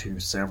ran into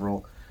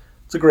several.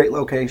 It's a great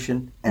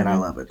location, and I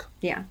love it.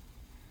 Yeah.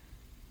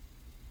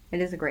 It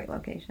is a great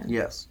location.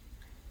 Yes.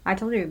 I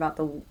told you about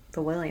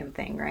the William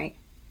thing, right?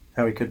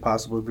 How he could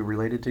possibly be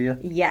related to you?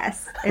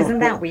 Yes. Isn't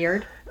that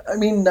weird? I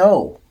mean,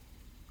 no.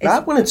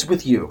 Not when it's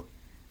with you.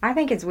 I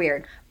think it's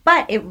weird.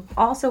 But it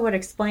also would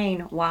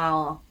explain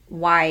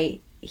why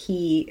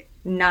he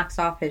knocks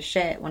off his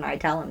shit when I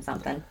tell him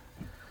something.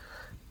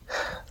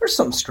 There's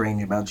something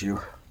strange about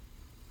you.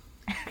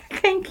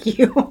 Thank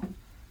you.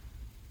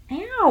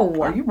 Ow.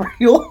 Are you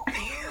real?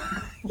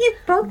 You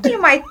poked me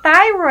in my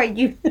thyroid,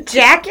 you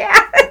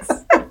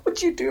jackass.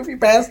 What'd you do if you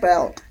passed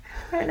out?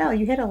 I don't know.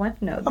 You hit a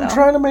lymph node, though. I'm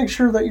trying to make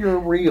sure that you're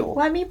real.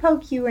 Let me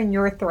poke you in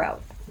your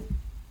throat.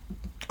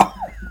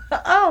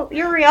 Oh,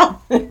 you're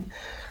real.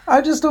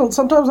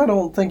 Sometimes I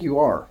don't think you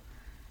are.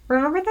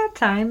 Remember that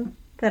time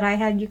that I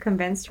had you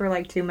convinced for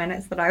like 2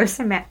 minutes that I was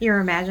your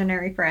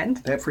imaginary friend?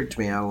 That freaked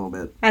me out a little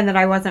bit. And that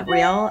I wasn't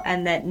real,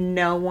 and that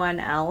no one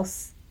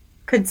else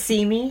could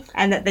see me,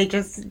 and that they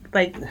just,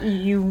 they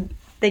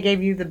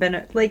gave you the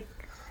benefit,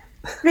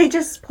 they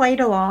just played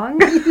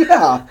along.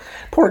 Yeah,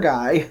 poor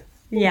guy.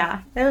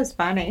 Yeah, it was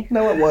funny.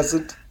 No, it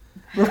wasn't.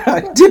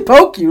 I did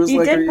poke you.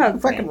 You did poke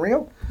me. Fucking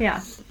real?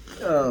 Yeah.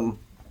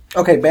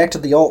 Okay, back to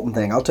the Alton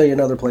thing. I'll tell you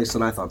another place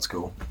that I thought's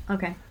cool.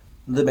 Okay.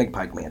 The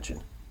McPike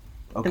Mansion.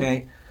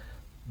 Okay?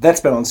 That's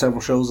been on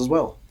several shows as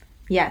well.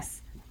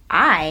 Yes.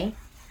 I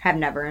have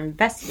never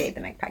investigated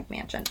the McPike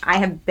Mansion. I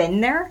have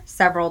been there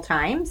several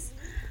times,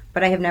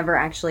 but I have never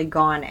actually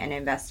gone and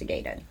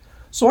investigated.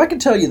 So I can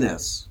tell you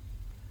this.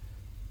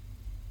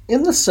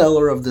 In the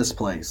cellar of this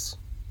place,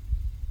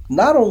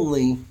 not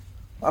only...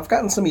 I've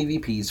gotten some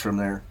EVPs from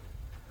there,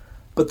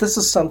 but this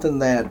is something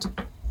that...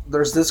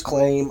 There's this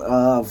claim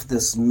of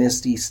this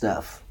misty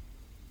stuff.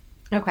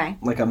 Okay.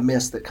 Like a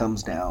mist that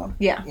comes down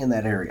in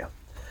that area.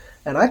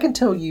 And I can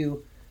tell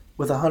you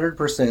with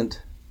 100%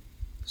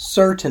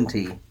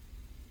 certainty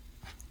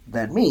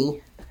that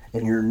me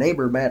and your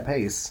neighbor, Matt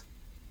Pace,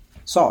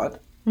 saw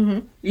it.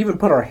 Mm-hmm. Even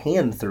put our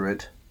hand through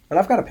it. And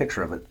I've got a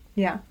picture of it.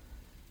 Yeah.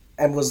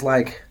 And was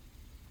like,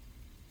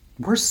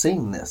 we're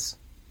seeing this.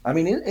 I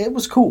mean, it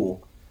was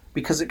cool.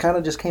 Because it kind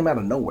of just came out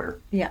of nowhere.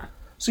 Yeah.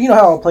 So you know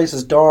how a place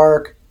is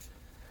dark...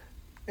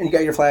 And you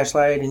got your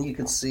flashlight, and you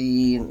can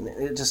see, and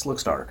it just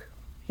looks dark.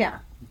 Yeah.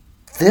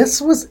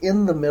 This was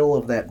in the middle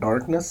of that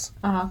darkness,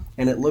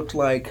 and it looked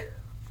like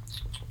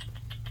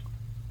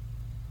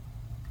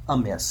a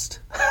mist.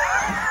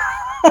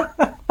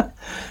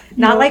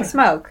 Not like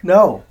smoke.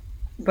 No.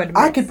 But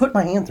I could put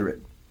my hand through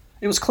it.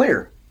 It was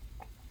clear.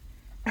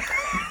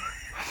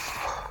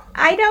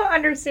 I don't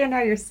understand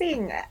how you're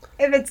seeing it,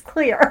 if it's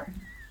clear.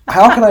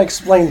 How can I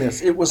explain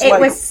this? It was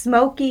was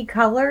smoky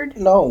colored?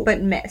 No.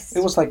 But mist.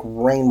 It was like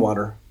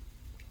rainwater.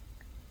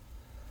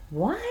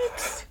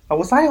 What? Oh,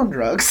 was I on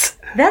drugs?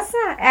 That's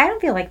not... I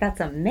don't feel like that's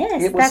a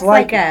mist. It was that's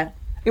like a...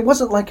 It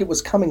wasn't like it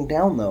was coming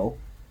down, though.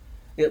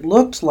 It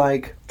looked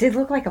like... Did it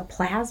look like a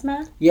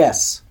plasma?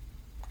 Yes.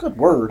 Good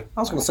word. I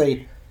was going to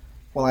say...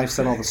 Well, I've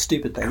said all the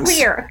stupid things.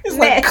 Clear. It's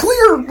like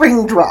clear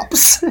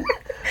raindrops. But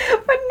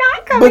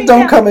not coming down. But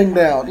don't coming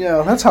down.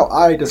 Yeah, that's how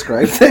I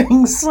describe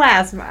things.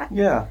 Plasma.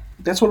 Yeah.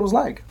 That's what it was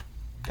like.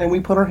 And we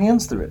put our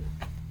hands through it.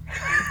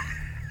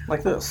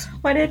 like this.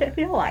 What did it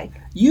feel like?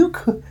 You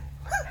could.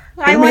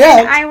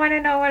 I want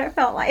to know what it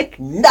felt like.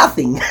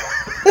 Nothing.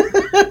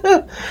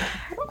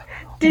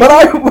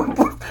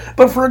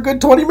 But for a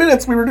good 20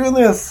 minutes, we were doing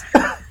this.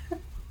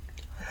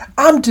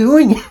 I'm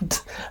doing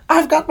it.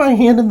 I've got my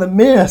hand in the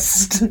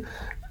mist.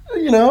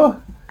 You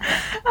know.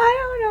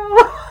 I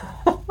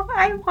don't know.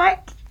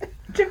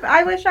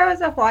 I wish I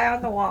was a fly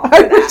on the wall.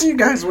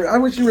 I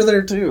wish you were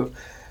there too.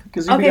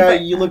 Because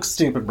you look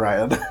stupid,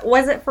 Brian.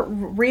 Was it for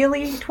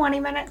really 20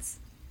 minutes?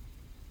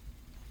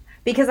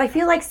 Because I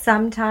feel like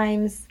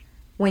sometimes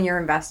when you're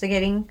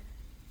investigating,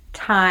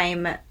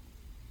 time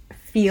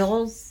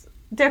feels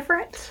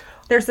different.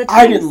 There's a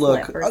time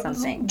slip or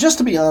something. Just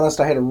to be honest,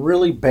 I had a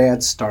really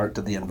bad start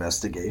to the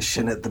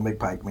investigation at the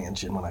McPike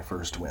Mansion when I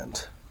first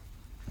went.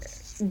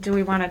 Do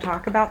we want to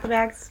talk about the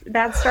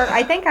bad start?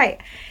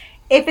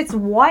 If it's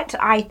what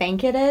I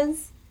think it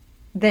is,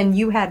 then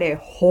you had a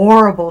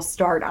horrible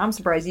start. I'm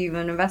surprised you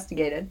even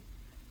investigated.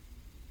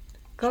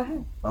 Go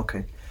ahead.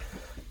 Okay.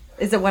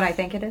 Is it what I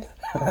think it is?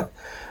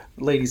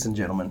 Ladies and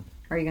gentlemen.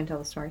 Are you going to tell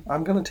the story?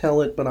 I'm going to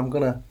tell it, but I'm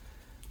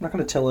not going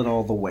to tell it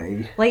all the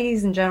way.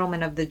 Ladies and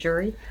gentlemen of the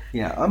jury.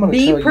 Yeah, I'm going to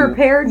tell you. Be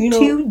prepared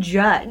to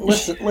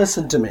judge.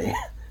 Listen to me.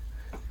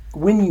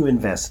 When you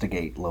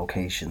investigate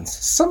locations,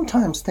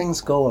 sometimes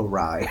things go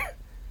awry.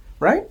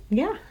 Right?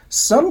 Yeah.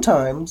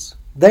 Sometimes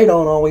they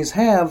don't always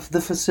have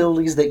the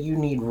facilities that you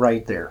need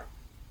right there.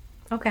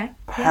 Okay.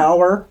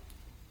 Power.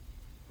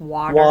 Yeah.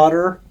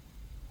 Water.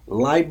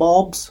 Light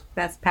bulbs.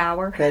 That's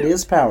power. That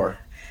is power.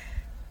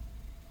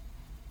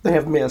 They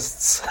have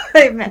mists.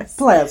 They have mists.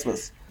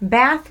 Plasmas.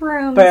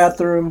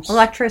 Bathrooms.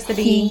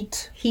 Electricity.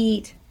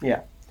 Heat.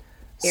 Yeah.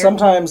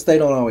 Sometimes they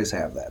don't always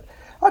have that.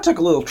 I took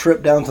a little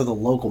trip down to the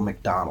local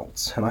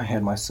McDonald's, and I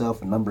had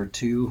myself a number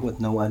 2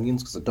 with no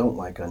onions, because I don't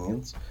like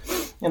onions.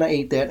 And I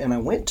ate that, and I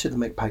went to the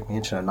McPike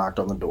Mansion. I knocked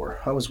on the door.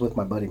 I was with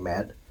my buddy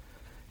Matt.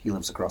 He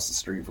lives across the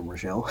street from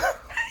Richel.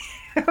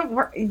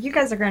 You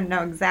guys are going to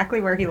know exactly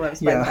where he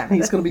lives by the time.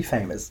 He's going to be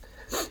famous.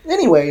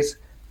 Anyways,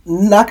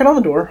 knocking on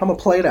the door. I'm going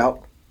to play it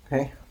out.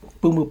 Okay.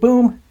 Boom, boom,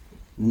 boom.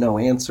 No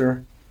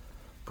answer.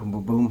 Boom,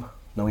 boom, boom.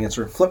 No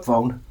answer. Flip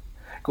phone.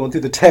 Going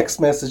through the text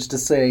message to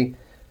say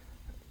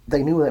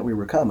they knew that we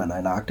were coming.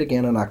 I knocked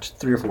again. I knocked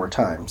 3 or 4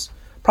 times.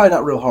 Probably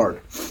not real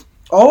hard.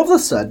 All of a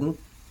sudden,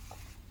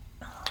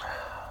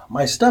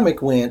 my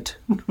stomach went,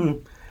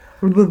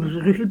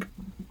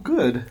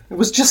 good. It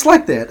was just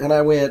like that. And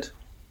I went,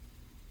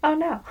 oh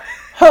no.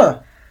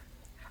 Huh.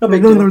 No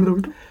big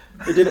deal.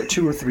 I did it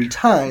 2 or 3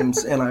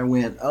 times, and I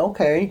went,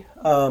 okay.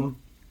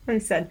 He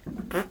said,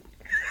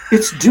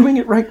 it's doing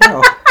it right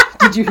now.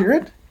 Did you hear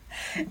it?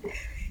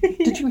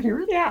 Did you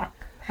hear it? Yeah.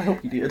 I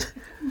hope you did.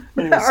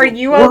 Anyway, are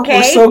you okay?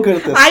 We're so good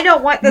at this. I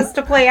don't want this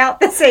to play out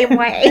the same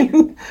way.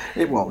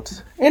 It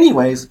won't.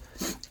 Anyways,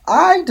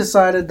 I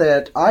decided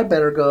that I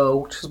better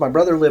go, because my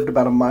brother lived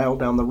about a mile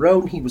down the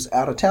road. He was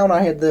out of town.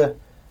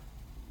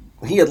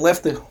 He had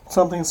left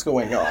something's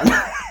going on.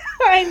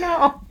 I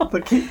know.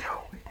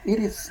 It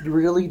is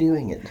really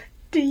doing it.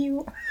 Do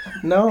you?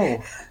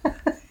 No.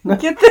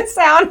 Get the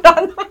sound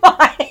on the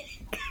mic.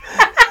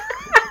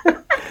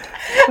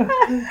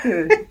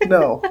 Okay.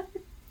 No.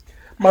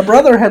 My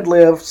brother had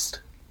lived...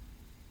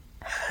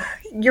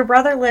 Your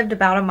brother lived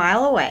about a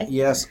mile away.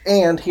 Yes,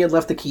 and he had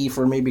left the key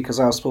for me because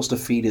I was supposed to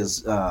feed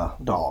his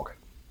dog.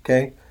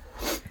 Okay?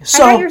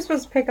 So, I thought you were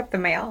supposed to pick up the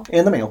mail.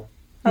 And the mail.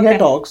 He had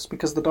dogs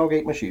because the dog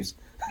ate my shoes.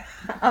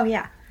 Oh,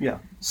 yeah. Yeah.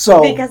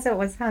 So because it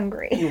was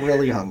hungry.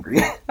 Really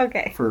hungry.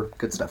 Okay. For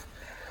good stuff.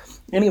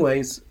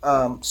 Anyways,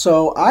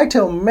 so I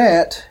tell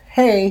Matt,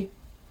 hey,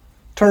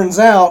 turns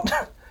out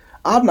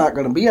I'm not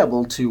going to be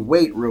able to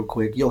wait real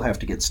quick. You'll have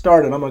to get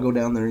started. I'm going to go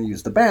down there and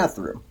use the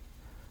bathroom.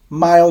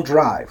 Mile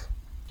drive.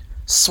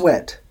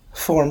 Sweat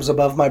forms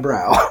above my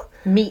brow.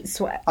 Meat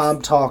sweat.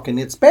 I'm talking.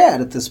 It's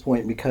bad at this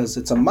point because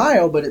it's a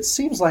mile, but it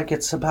seems like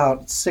it's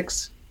about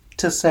 6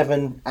 to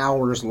 7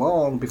 hours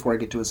long before I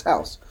get to his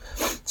house.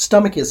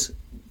 Stomach is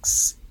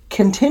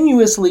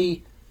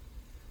continuously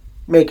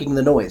making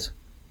the noise.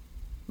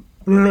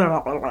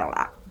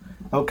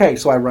 Okay,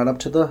 so I run up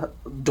to the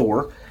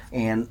door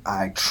and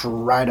I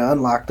try to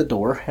unlock the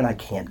door and I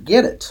can't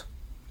get it.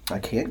 I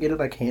can't get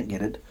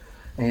it.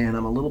 And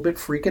I'm a little bit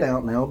freaking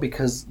out now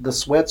because the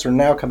sweats are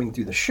now coming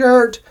through the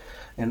shirt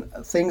and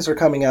things are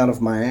coming out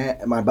of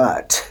my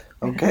butt.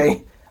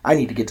 Okay? I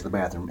need to get to the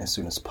bathroom as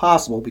soon as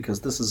possible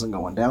because this isn't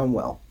going down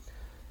well.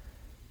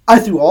 I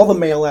threw all the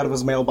mail out of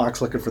his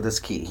mailbox looking for this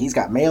key. He's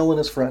got mail in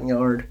his front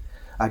yard.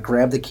 I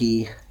grab the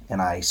key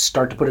and I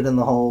start to put it in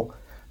the hole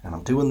and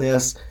I'm doing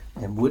this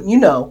and wouldn't you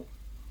know,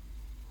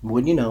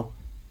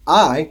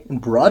 I, in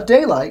broad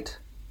daylight,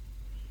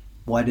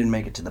 I didn't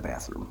make it to the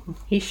bathroom.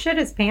 He shit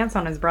his pants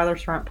on his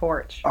brother's front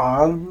porch.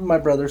 On my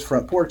brother's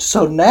front porch.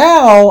 So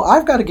now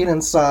I've got to get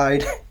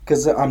inside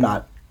because I'm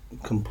not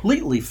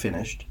completely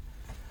finished.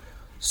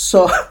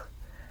 So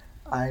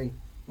I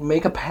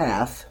make a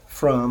path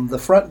from the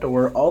front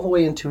door all the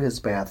way into his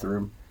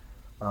bathroom,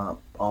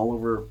 all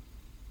over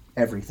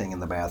everything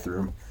in the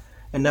bathroom.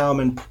 And now I'm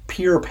in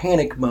pure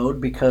panic mode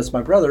because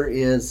my brother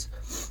is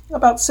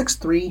about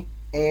 6'3",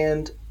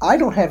 and I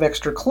don't have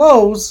extra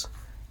clothes,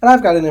 and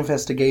I've got an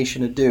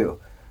investigation to do.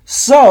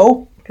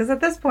 So... Because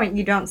at this point,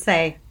 you don't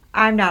say,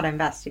 I'm not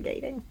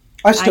investigating.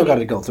 I still got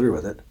to go through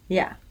with it.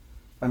 Yeah.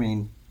 I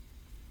mean,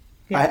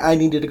 yeah. I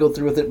needed to go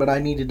through with it, but I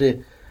needed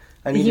to...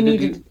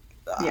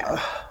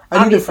 Yeah.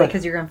 Obviously,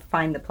 because you're going to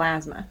find the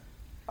plasma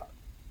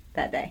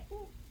that day.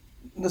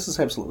 This is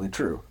absolutely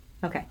true.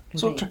 Okay.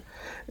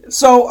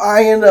 So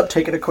I end up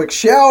taking a quick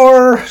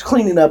shower,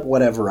 cleaning up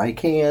whatever I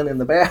can in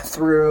the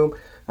bathroom.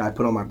 I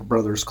put on my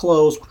brother's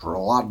clothes, which were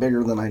a lot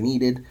bigger than I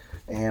needed,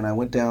 and I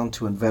went down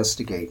to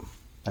investigate.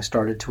 I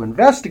started to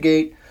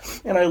investigate,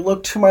 and I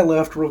looked to my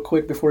left real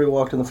quick before he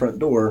walked in the front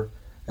door,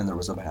 and there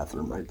was a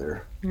bathroom right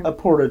there. A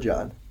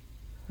porta-john.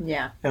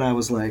 Yeah. And I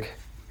was like,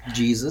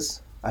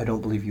 Jesus, I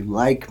don't believe you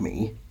like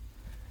me.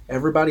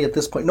 Nobody at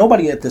this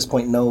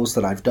point knows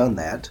that I've done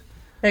that.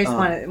 They're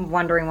just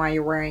wondering why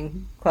you're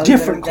wearing clothes.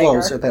 Different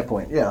clothes at that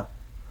point, yeah.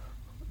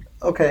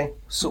 Okay,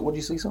 so would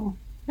you see something?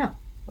 No.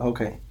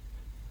 Okay.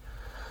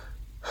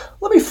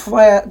 Let me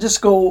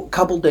just go a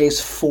couple days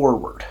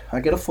forward. I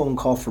get a phone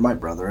call from my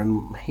brother,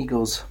 and he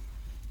goes,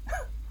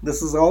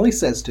 this is all he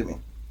says to me.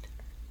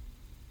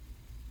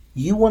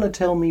 You want to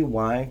tell me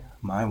why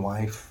my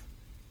wife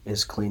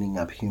is cleaning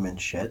up human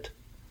shit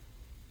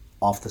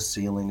off the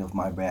ceiling of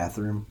my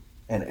bathroom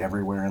and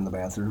everywhere in the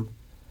bathroom?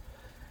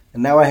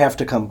 And now I have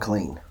to come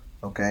clean,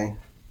 okay?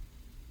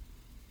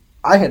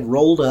 I had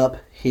rolled up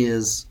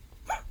his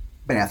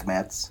bath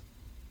mats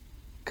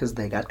because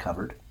they got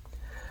covered.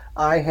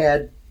 I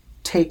had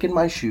taken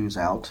my shoes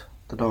out.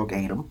 The dog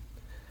ate them.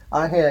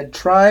 I had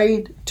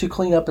tried to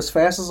clean up as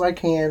fast as I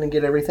can and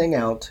get everything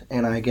out,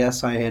 and I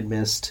guess I had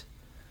missed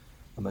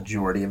the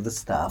majority of the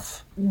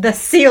stuff. The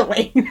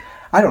ceiling.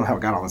 I don't know how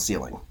it got on the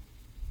ceiling.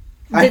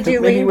 Did you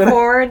lean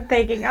forward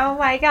thinking, oh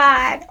my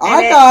God?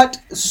 I got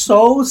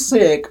so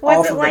sick.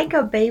 Was it like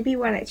a baby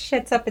when it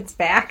shits up its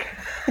back?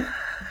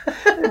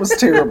 It was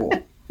terrible.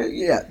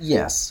 Yeah,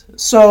 yes.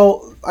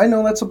 So, I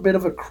know that's a bit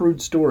of a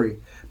crude story,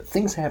 but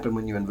things happen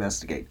when you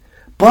investigate.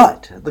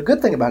 But the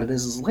good thing about it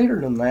is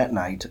later in that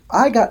night,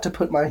 I got to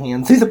put my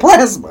hand through the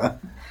plasma.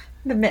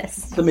 The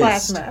mist. The mist.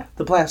 Plasma.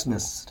 The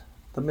plasmist.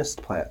 The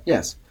mist plasma.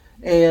 Yes.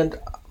 And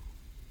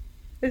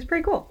it was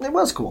pretty cool. It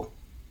was cool.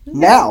 Mm-hmm.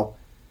 Now,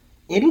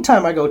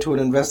 anytime I go to an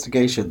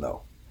investigation,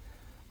 though,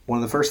 one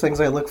of the first things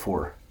I look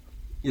for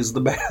is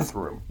the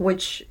bathroom.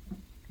 Which,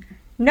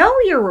 know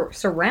your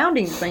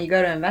surroundings when you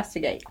go to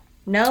investigate.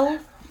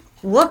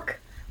 Look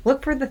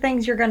for the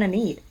things you're going to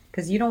need,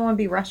 because you don't want to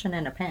be rushing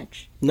in a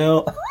pinch.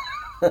 No.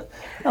 I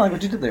like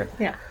what you did there.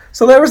 Yeah.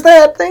 So there was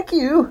that. Thank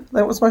you.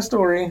 That was my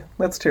story.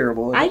 That's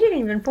terrible. I didn't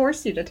even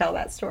force you to tell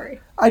that story.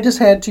 I just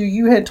had to.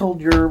 You had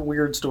told your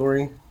weird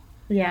story.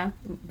 Yeah,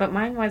 but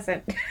mine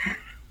wasn't.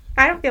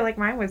 I don't feel like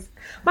mine was.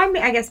 Mine,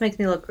 I guess, makes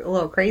me look a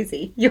little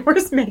crazy.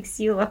 Yours makes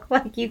you look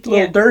like you can't. A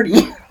little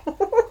dirty.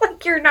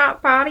 Like you're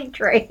not potty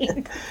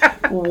trained.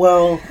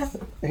 Well,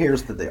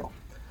 here's the deal.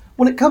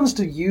 When it comes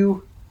to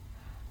you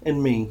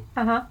and me,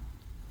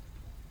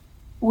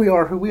 we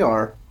are who we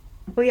are.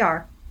 We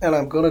are. And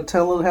I'm going to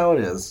tell it how it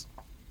is.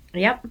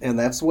 Yep. And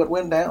that's what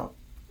went down.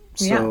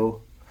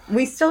 So yeah.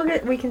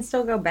 We can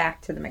still go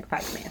back to the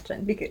McPike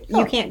mansion because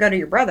you can't go to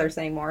your brother's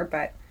anymore,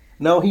 but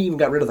no, he even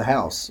got rid of the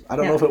house. I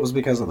don't know if it was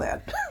because of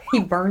that. He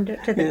burned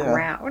it to the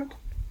ground.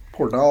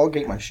 Poor dog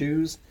ate my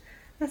shoes.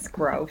 That's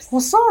gross. Well,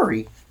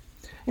 sorry.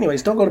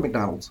 Anyways, don't go to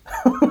McDonald's.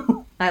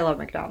 I love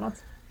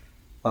McDonald's.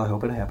 I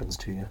hope it happens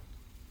to you.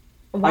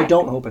 What? I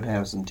don't hope it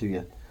happens to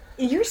you.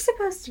 You're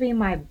supposed to be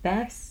my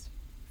best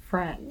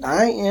friend.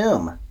 I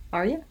am.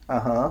 Are you?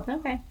 Uh-huh.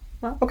 Okay.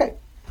 Well. Okay.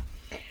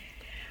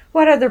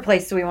 What other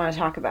place do we want to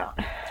talk about?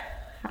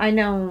 I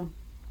know.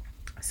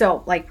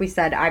 So, like we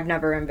said, I've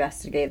never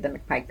investigated the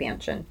McPike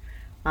Mansion.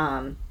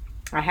 I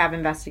have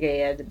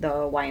investigated the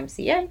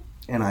YMCA.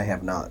 And I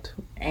have not.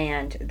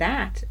 And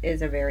that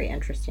is a very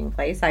interesting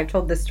place. I've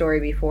told this story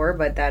before,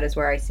 but that is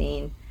where I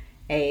seen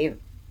a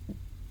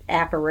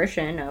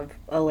apparition of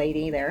a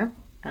lady there.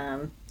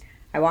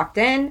 I walked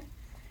in,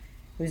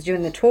 was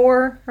doing the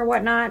tour or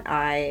whatnot.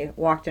 I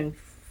walked in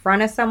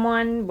front of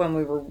someone when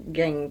we were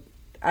getting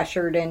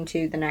ushered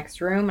into the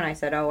next room, and I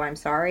said, oh, I'm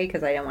sorry,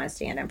 because I didn't want to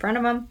stand in front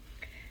of him.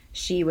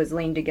 She was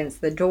leaned against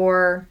the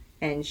door,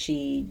 and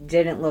she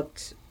didn't look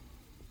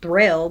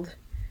thrilled,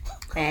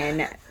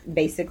 and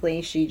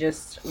basically she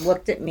just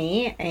looked at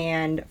me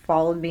and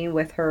followed me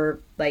with her,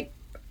 like,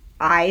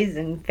 eyes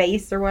and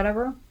face or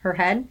whatever, her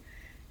head,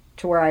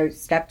 to where I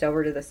stepped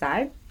over to the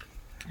side.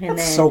 And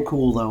That's so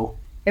cool, though.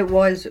 It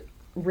was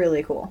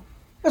really cool.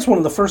 That's one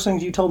of the first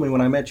things you told me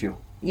when I met you.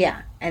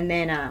 Yeah, and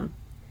then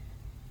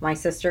my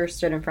sister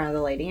stood in front of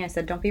the lady. I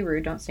said, don't be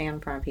rude, don't stand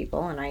in front of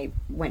people. And I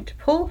went to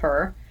pull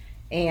her,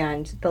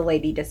 and the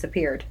lady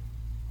disappeared.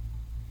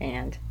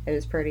 And it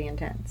was pretty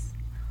intense.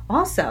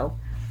 Also,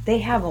 they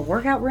have a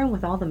workout room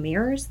with all the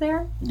mirrors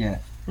there. Yeah.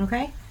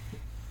 Okay?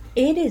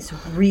 It is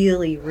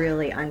really,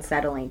 really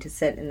unsettling to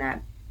sit in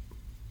that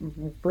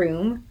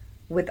room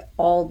with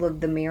all of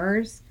the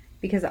mirrors,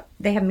 because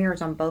they have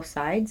mirrors on both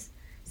sides,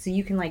 so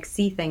you can, like,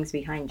 see things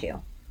behind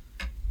you.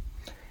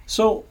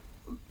 So,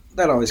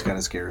 That always kind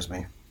of scares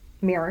me.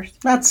 Mirrors.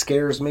 Not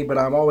scares me, but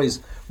I'm always,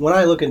 when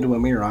I look into a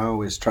mirror, I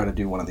always try to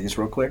do one of these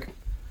real quick.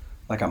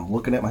 Like I'm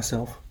looking at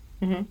myself,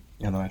 and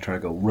then I try to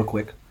go real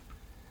quick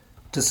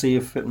to see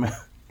if it...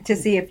 To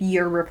see if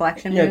your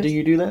reflection Yeah, moves? do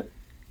you do that?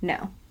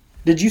 No.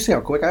 Did you see how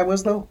quick I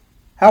was, though?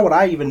 How would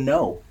I even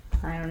know?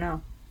 I don't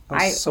know.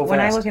 So when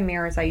I fast. look in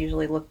mirrors, I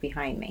usually look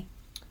behind me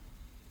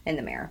in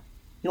the mirror.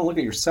 You don't look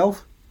at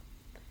yourself?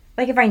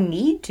 Like if I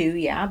need to,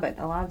 yeah, but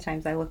a lot of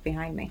times I look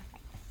behind me.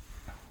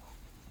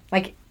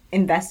 Like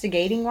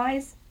investigating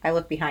wise, I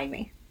look behind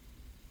me.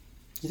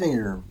 You think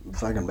you're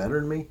fucking better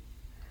than me?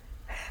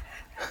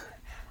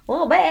 A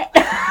little bit.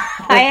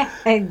 I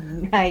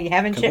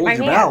haven't shit my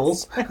Hold your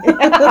pants.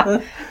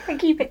 bowels. I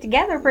keep it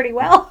together pretty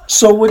well.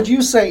 So would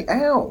you say,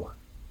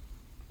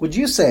 would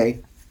you say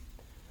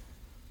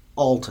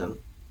Alton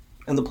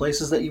and the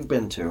places that you've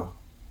been to?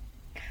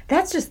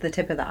 That's just the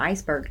tip of the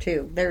iceberg,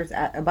 too. There's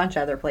a bunch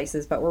of other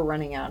places, but we're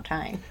running out of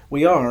time.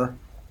 We are,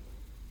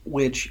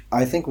 which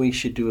I think we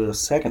should do a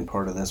second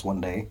part of this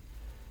one day,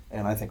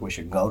 and I think we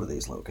should go to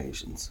these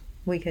locations.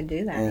 We could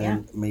do that, and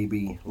yeah.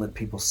 maybe let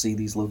people see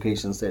these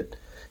locations that,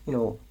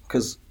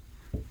 because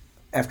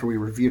after we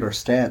reviewed our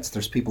stats,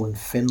 there's people in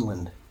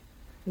Finland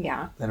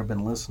Yeah. that have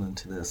been listening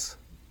to this.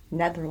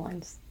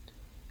 Netherlands.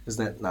 Is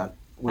that not...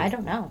 I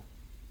don't know.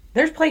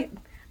 There's You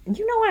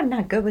know I'm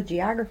not good with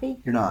geography.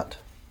 You're not.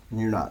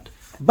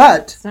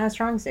 But It's not a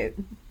strong suit.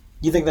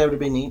 you think that would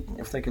be neat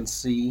if they could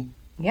see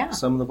Yeah.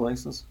 some of the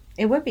places?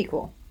 It would be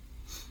cool.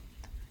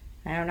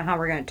 I don't know how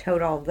we're going to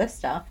tote all of this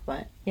stuff,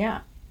 but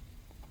yeah.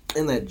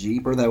 In that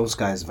Jeep or those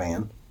guys'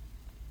 van.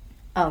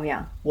 Oh,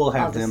 yeah. We'll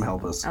have them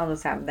help us. I'll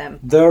just have them.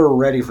 They're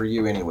ready for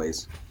you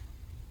anyways.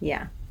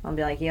 Yeah. I'll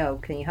be like, yo,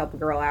 can you help a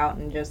girl out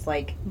and just,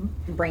 like,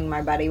 bring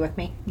my buddy with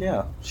me?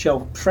 Yeah.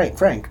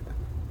 Frank.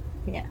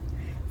 Yeah.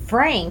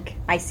 Frank,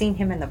 I seen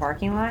him in the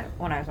parking lot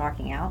when I was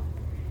walking out.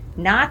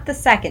 Not the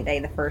second day,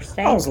 the first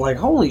day. I was like,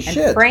 holy and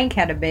shit. Frank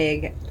had a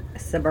big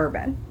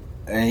Suburban.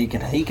 And he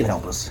can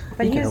help us.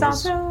 But he can was help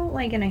us. also,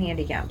 like, in a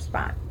handicapped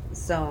spot.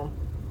 So,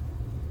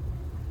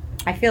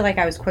 I feel like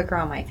I was quicker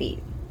on my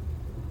feet.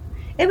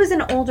 It was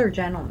an older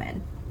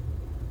gentleman.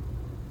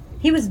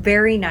 He was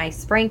very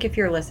nice. Frank, if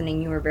you're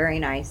listening, you were very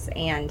nice.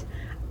 And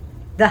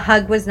the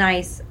hug was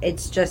nice.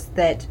 It's just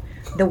that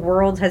the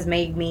world has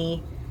made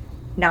me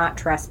not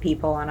trust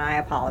people, and I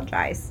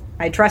apologize.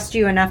 I trust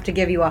you enough to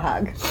give you a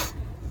hug.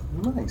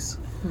 Nice.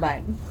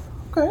 But,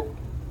 Okay.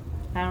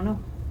 I don't know.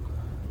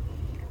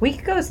 We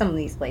could go to some of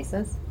these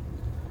places.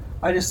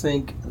 I just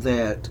think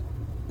that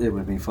it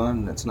would be fun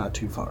and it's not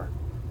too far.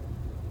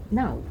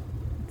 No.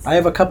 I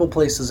have a couple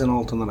places in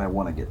Alton that I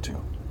want to get to.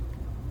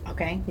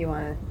 Okay, you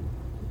want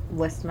to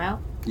list them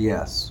out?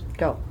 Yes.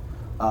 Go.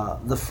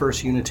 The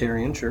First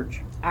Unitarian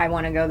Church. I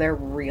want to go there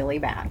really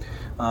bad.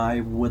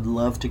 I would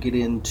love to get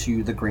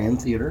into the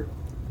Grand Theater.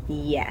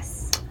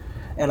 Yes.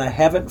 And I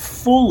haven't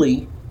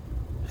fully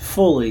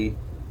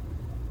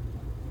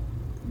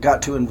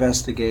got to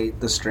investigate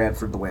the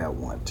Stratford the way I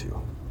want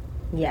to.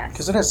 Yes.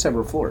 Because it has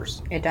several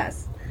floors. It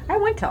does. I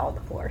went to all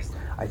the floors.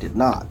 I did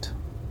not.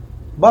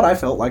 But I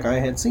felt like I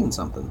had seen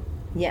something.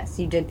 Yes,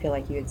 you did feel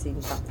like you had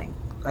seen something.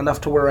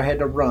 Enough to where I had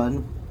to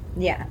run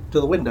Yeah. to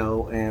the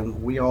window,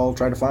 and we all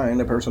tried to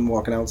find a person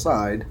walking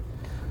outside.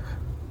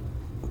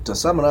 To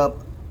sum it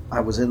up,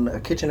 I was in a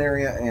kitchen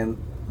area, and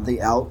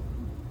the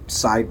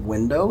outside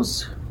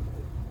windows,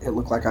 it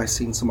looked like I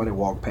seen somebody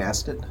walk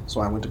past it. So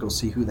I went to go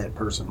see who that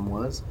person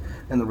was,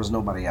 and there was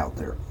nobody out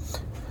there.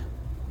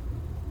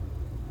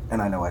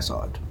 And I know I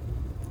saw it.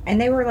 And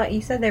they were like,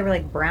 you said they were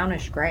like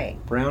brownish gray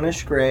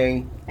Brownish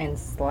gray. and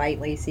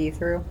slightly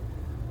see-through.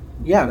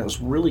 Yeah, and it was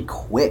really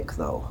quick,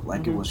 though.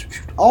 Like, it was...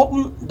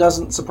 Alton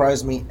doesn't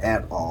surprise me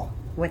at all.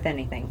 With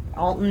anything.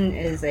 Alton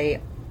is a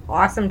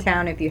awesome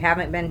town. If you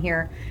haven't been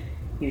here,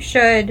 you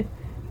should.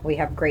 We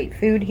have great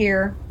food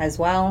here as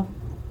well.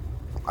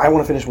 I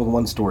want to finish with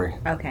one story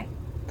Okay.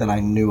 that I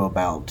knew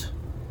about.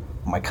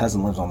 My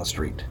cousin lives on the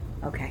street.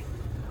 Okay.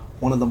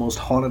 One of the most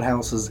haunted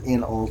houses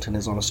in Alton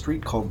is on a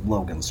street called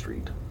Logan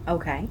Street.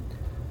 Okay.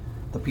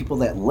 The people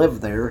that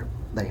live there,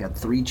 they had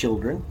 3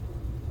 children.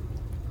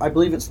 I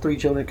believe it's 3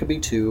 children. It could be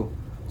 2.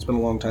 It's been a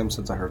long time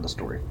since I heard the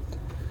story.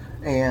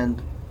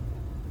 And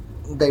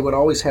they would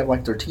always have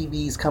like their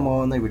TVs come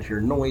on. They would hear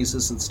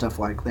noises and stuff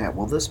like that.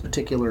 Well, this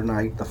particular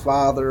night, the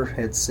father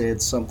had said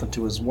something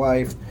to his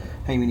wife.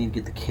 Hey, we need to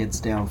get the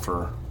kids down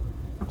for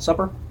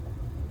supper.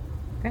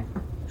 Okay.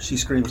 She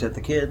screams at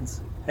the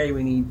kids. Hey,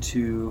 we need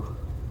to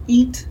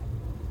eat.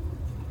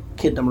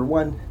 Kid number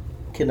 1,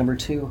 kid number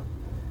 2,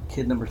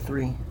 kid number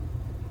 3,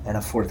 and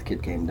a 4th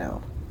kid came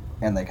down.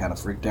 And they kind of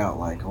freaked out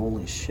like,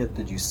 holy shit,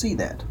 did you see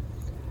that?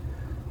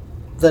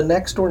 The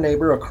next door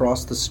neighbor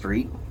across the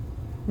street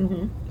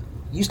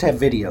used to have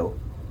video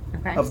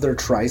Okay. of their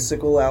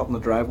tricycle out in the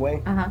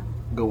driveway Uh-huh.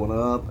 going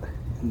up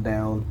and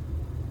down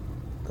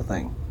the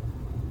thing.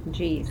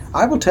 Jeez.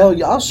 I will tell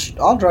you,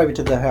 I'll drive you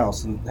to the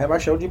house. And have I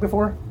showed you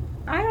before?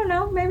 I don't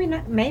know. Maybe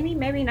not.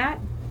 Maybe not.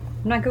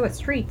 I'm not good with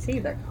streets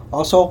either.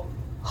 Also,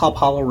 Hop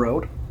Hollow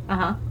Road.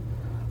 Uh-huh.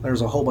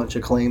 There's a whole bunch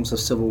of claims of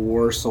Civil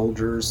War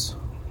soldiers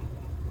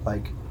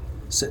like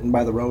sitting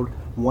by the road.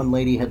 One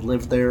lady had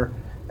lived there,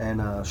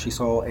 and she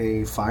saw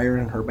a fire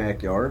in her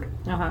backyard.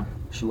 Uh-huh.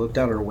 She looked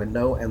out her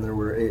window,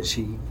 and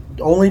she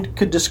only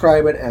could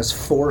describe it as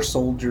 4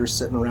 soldiers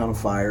sitting around a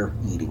fire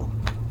eating.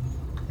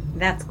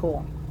 That's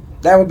cool.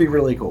 That would be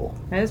really cool.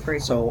 That is pretty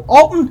cool. So,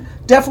 Alton,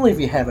 definitely if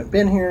you haven't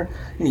been here,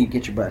 you need to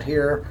get your butt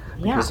here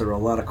because there are a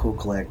lot of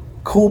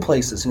cool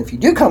places. And if you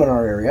do come in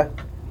our area,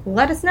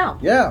 let us know.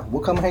 Yeah,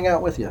 we'll come hang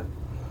out with you.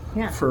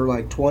 Yeah. For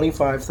like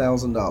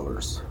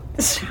 $25,000.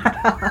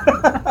 Shut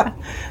up.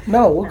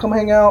 No, we'll come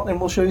hang out and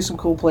we'll show you some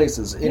cool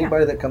places.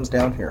 Anybody that comes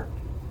down here.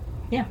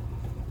 Yeah.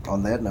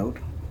 On that note,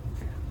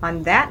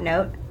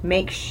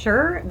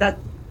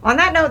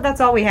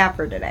 that's all we have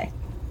for today.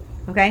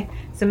 Okay?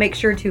 So make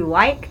sure to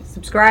like,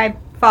 subscribe,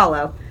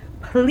 follow.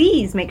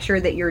 Please make sure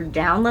that you're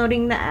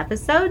downloading the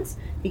episodes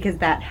because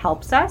that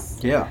helps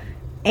us. Yeah.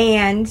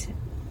 And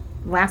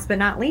last but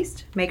not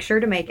least, make sure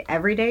to make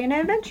every day an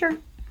adventure.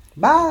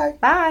 Bye.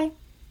 Bye.